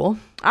 That'd be cool.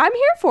 I'm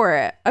here for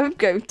it.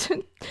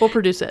 We'll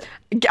produce it.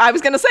 I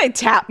was gonna say,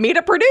 tap me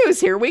to produce.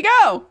 Here we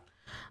go.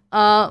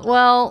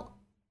 Well,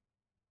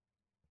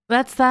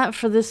 that's that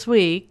for this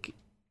week.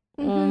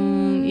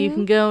 You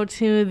can go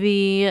to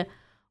the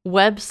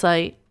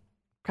website,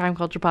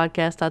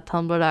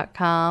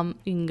 crimeculturepodcast.tumblr.com.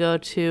 You can go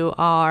to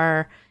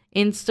our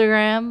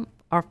Instagram,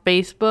 our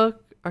Facebook,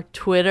 our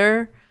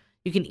Twitter.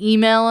 You can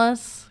email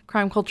us,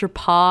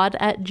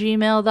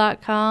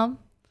 crimeculturepod@gmail.com.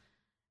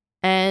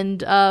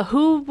 And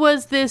who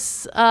was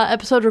this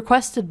episode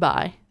requested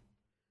by?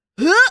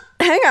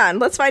 Hang on,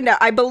 let's find out.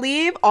 I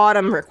believe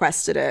Autumn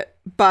requested it,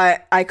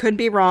 but I could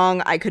be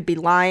wrong. I could be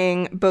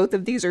lying. Both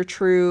of these are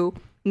true,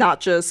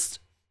 not just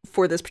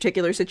for this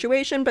particular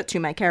situation, but to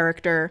my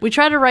character. We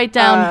try to write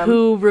down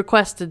who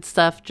requested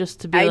stuff just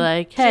to be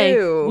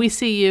hey, we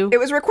see you. It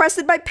was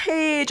requested by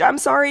Paige. I'm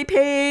sorry,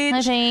 Paige.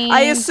 Hi, Paige.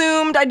 I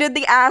assumed I did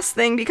the ass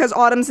thing because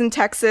Autumn's in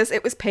Texas.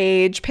 It was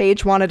Paige.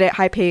 Paige wanted it.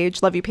 Hi,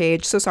 Paige. Love you,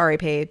 Paige. So sorry,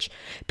 Paige.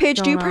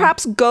 Paige, do you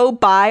perhaps go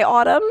by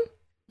Autumn?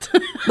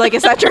 Like,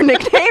 is that your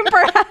nickname,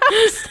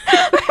 perhaps?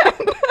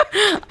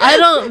 I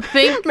don't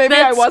think maybe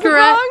that's I wasn't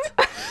correct.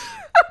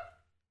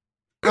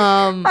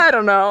 Wrong. I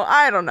don't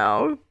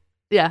know.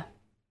 Yeah,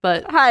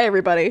 but hi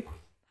everybody.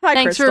 Hi,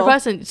 thanks Crystal. For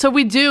requesting. So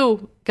we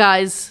do,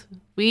 guys.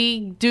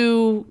 We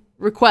do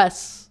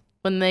requests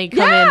when they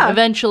come in.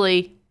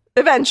 Eventually,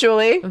 give us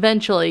a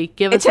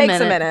minute. It takes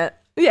a minute.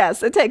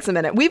 Yes, it takes a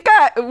minute. We've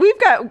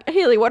got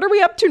Haley. What are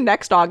we up to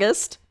next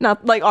August?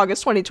 Not like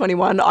August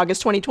 2021,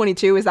 August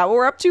 2022. Is that what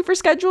we're up to for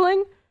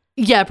scheduling?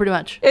 Yeah, pretty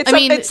much.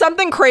 It's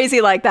something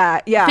crazy like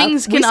that. Yeah,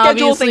 things can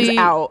schedule things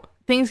out.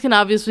 Things can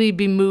obviously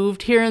be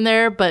moved here and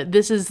there, but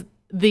this is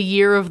the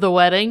year of the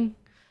wedding.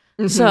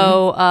 Mm-hmm.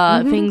 So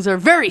things are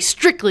very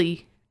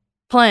strictly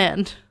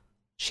planned.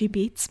 She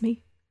beats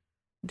me.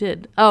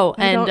 Did. Oh,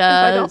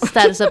 and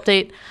status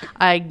update.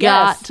 I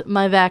got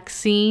my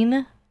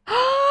vaccine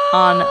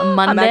on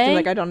Monday. I'm acting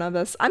like I don't know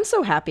this. I'm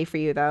so happy for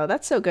you though.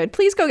 That's so good.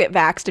 Please go get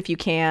vaxxed if you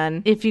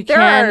can. If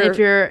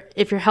your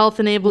health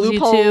enables you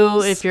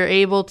to, if you're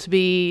able to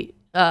be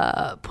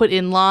put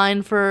in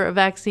line for a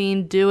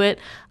vaccine, do it.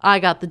 I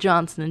got the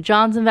Johnson &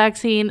 Johnson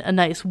vaccine, a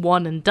nice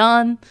one and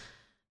done.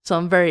 So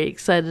I'm very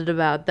excited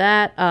about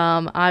that.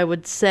 I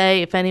would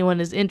say if anyone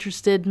is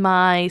interested,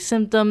 my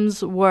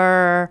symptoms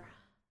were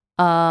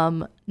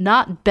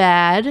not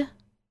bad.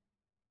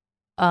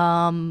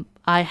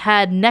 I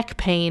had neck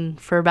pain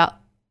for about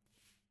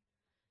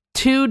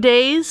 2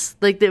 days.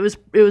 Like it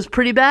was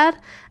pretty bad,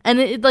 and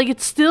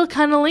it's still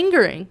kind of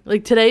lingering.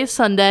 Like today is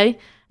Sunday,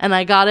 and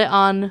I got it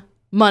on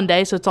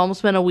Monday, so it's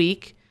almost been a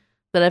week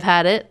that I've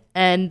had it,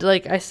 and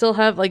like I still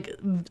have like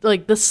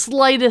the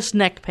slightest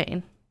neck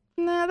pain.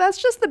 Nah,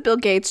 that's just the Bill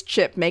Gates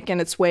chip making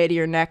its way to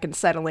your neck and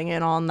settling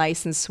in all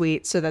nice and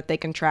sweet so that they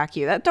can track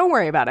you. Don't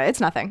worry about it. It's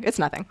nothing. It's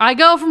nothing. I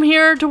go from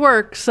here to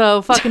work,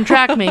 so fucking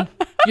track me.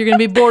 You're gonna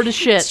be bored as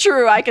shit. It's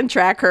true. I can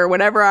track her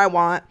whenever I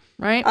want.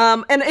 Right.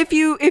 And if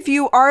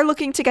you are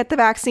looking to get the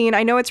vaccine,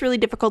 I know it's really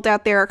difficult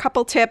out there. A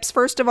couple tips.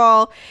 First of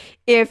all,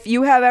 if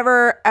you have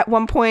ever at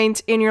one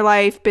point in your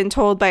life been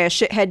told by a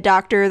shithead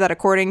doctor that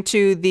according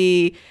to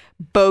the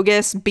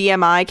bogus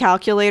BMI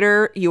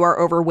calculator, you are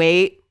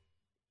overweight,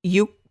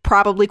 you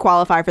probably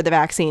qualify for the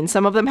vaccine.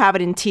 Some of them have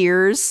it in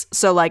tiers.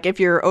 So like if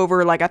you're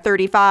over like a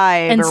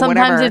 35 and or whatever. And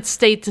sometimes it's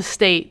state to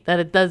state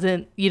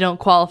that you don't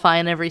qualify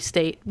in every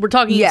state. We're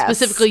talking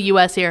specifically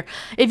US here.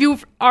 If you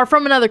are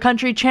from another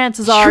country,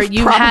 chances are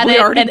you had it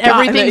and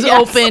everything's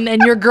open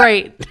and you're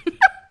great.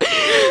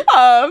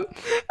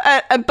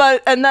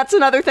 But that's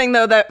another thing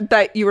though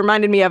that you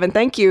reminded me of, and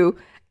thank you.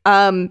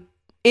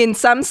 In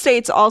some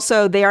states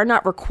also, they are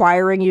not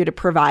requiring you to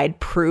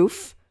provide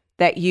proof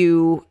that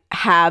you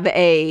have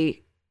a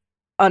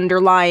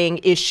underlying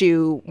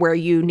issue where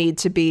you need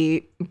to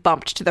be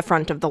bumped to the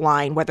front of the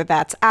line, whether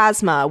that's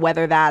asthma,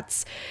 whether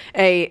that's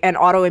an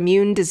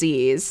autoimmune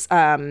disease,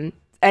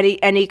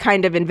 any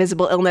kind of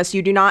invisible illness.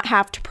 You do not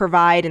have to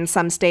provide. In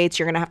some states,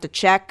 you're going to have to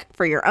check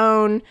for your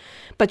own,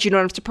 but you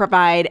don't have to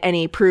provide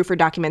any proof or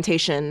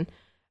documentation.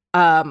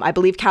 I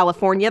believe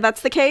California,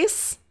 that's the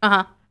case.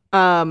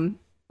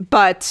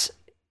 But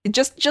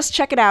just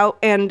check it out.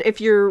 And if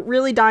you're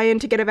really dying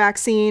to get a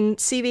vaccine,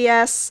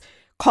 CVS,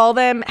 call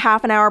them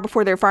half an hour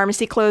before their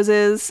pharmacy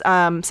closes.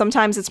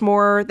 Sometimes it's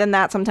more than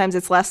that. Sometimes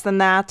it's less than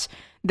that.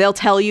 They'll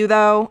tell you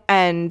though,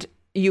 and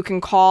you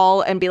can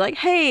call and be like,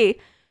 hey,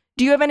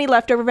 do you have any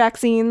leftover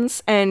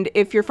vaccines? And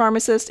if your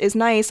pharmacist is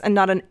nice and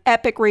not an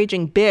epic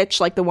raging bitch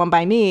like the one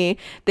by me,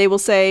 they will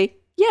say,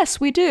 yes,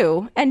 we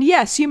do. And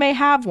yes, you may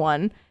have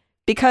one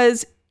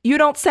because you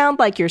don't sound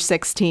like you're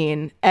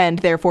 16 and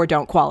therefore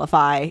don't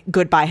qualify.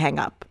 Goodbye, hang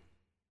up.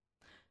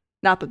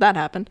 Not that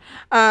happened.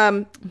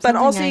 But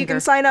also you can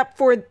sign up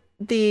for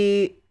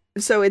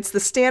so it's the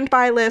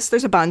standby list.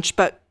 There's a bunch,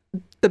 but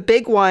the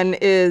big one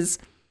is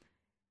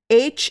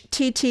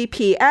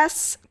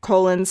https://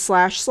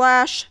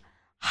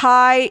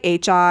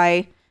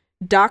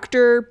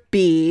 Dr.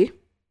 B,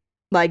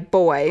 like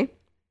boy,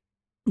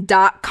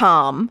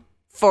 .com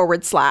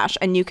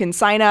 / and you can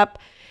sign up.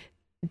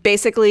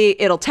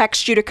 Basically, it'll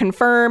text you to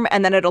confirm,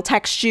 and then it'll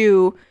text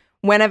you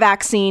when a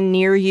vaccine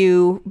near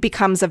you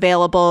becomes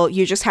available.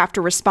 You just have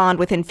to respond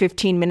within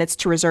 15 minutes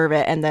to reserve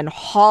it and then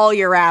haul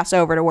your ass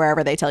over to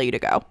wherever they tell you to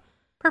go.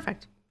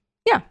 Perfect.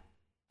 Yeah.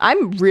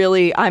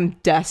 I'm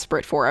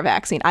desperate for a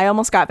vaccine. I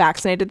almost got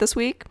vaccinated this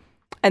week,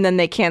 and then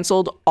they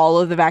canceled all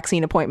of the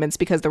vaccine appointments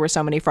because there were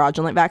so many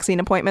fraudulent vaccine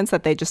appointments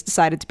that they just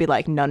decided to be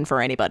like, none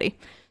for anybody.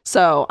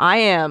 So I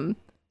am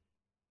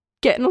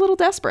getting a little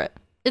desperate.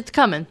 It's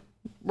coming.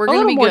 We're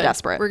going to be more good.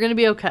 Desperate. We're going to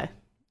be okay.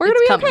 We're going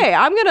to be okay.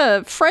 I'm going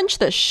to French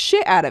the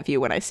shit out of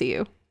you when I see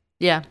you.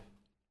 Yeah.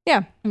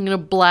 Yeah. I'm going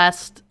to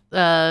blast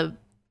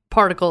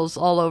particles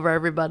all over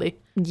everybody.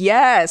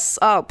 Yes.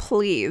 Oh,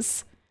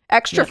 please.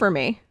 Extra for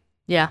me.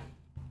 Yeah.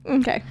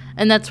 Okay.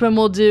 And that's when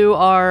we'll do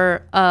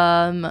our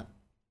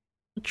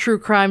true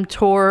crime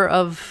tour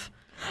of...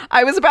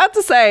 I was about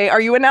to say, are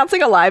you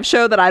announcing a live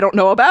show that I don't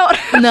know about?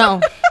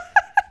 No.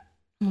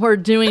 We're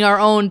doing our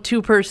own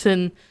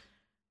 2-person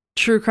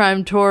true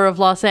crime tour of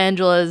Los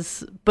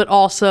Angeles, but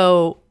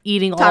also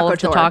eating all of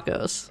the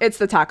tacos. It's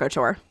the taco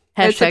tour.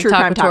 It's the True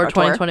Crime Tour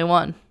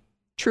 2021.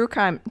 True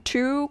Crime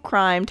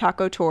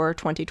Taco Tour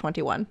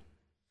 2021.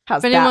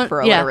 How's that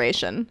for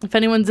alliteration? If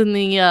anyone's in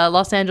the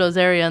Los Angeles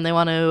area and they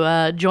want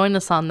to join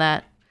us on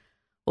that,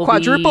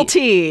 quadruple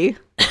T.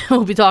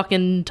 We'll be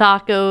talking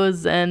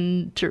tacos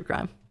and true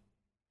crime.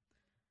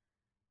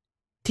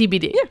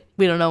 TBD. Yeah.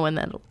 We don't know when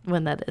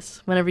that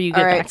is. Whenever you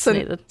get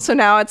vaccinated. So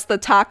now it's the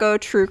Taco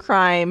True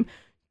Crime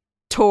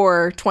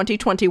Tour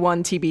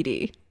 2021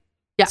 TBD.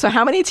 Yeah. So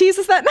how many T's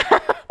is that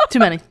now? Too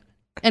many.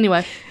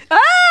 Anyway.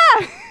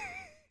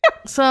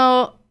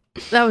 So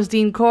that was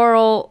Dean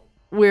Coral.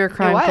 We're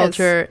Crime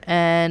Culture,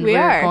 and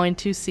we're going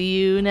to see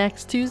you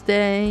next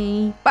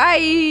Tuesday.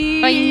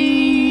 Bye.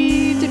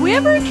 Bye. Did we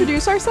ever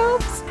introduce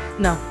ourselves?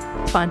 No.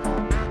 It's fine.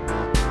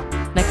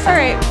 Next time. All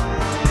right.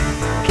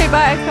 Okay,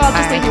 bye. I'll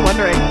just leave you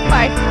wondering.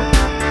 Bye.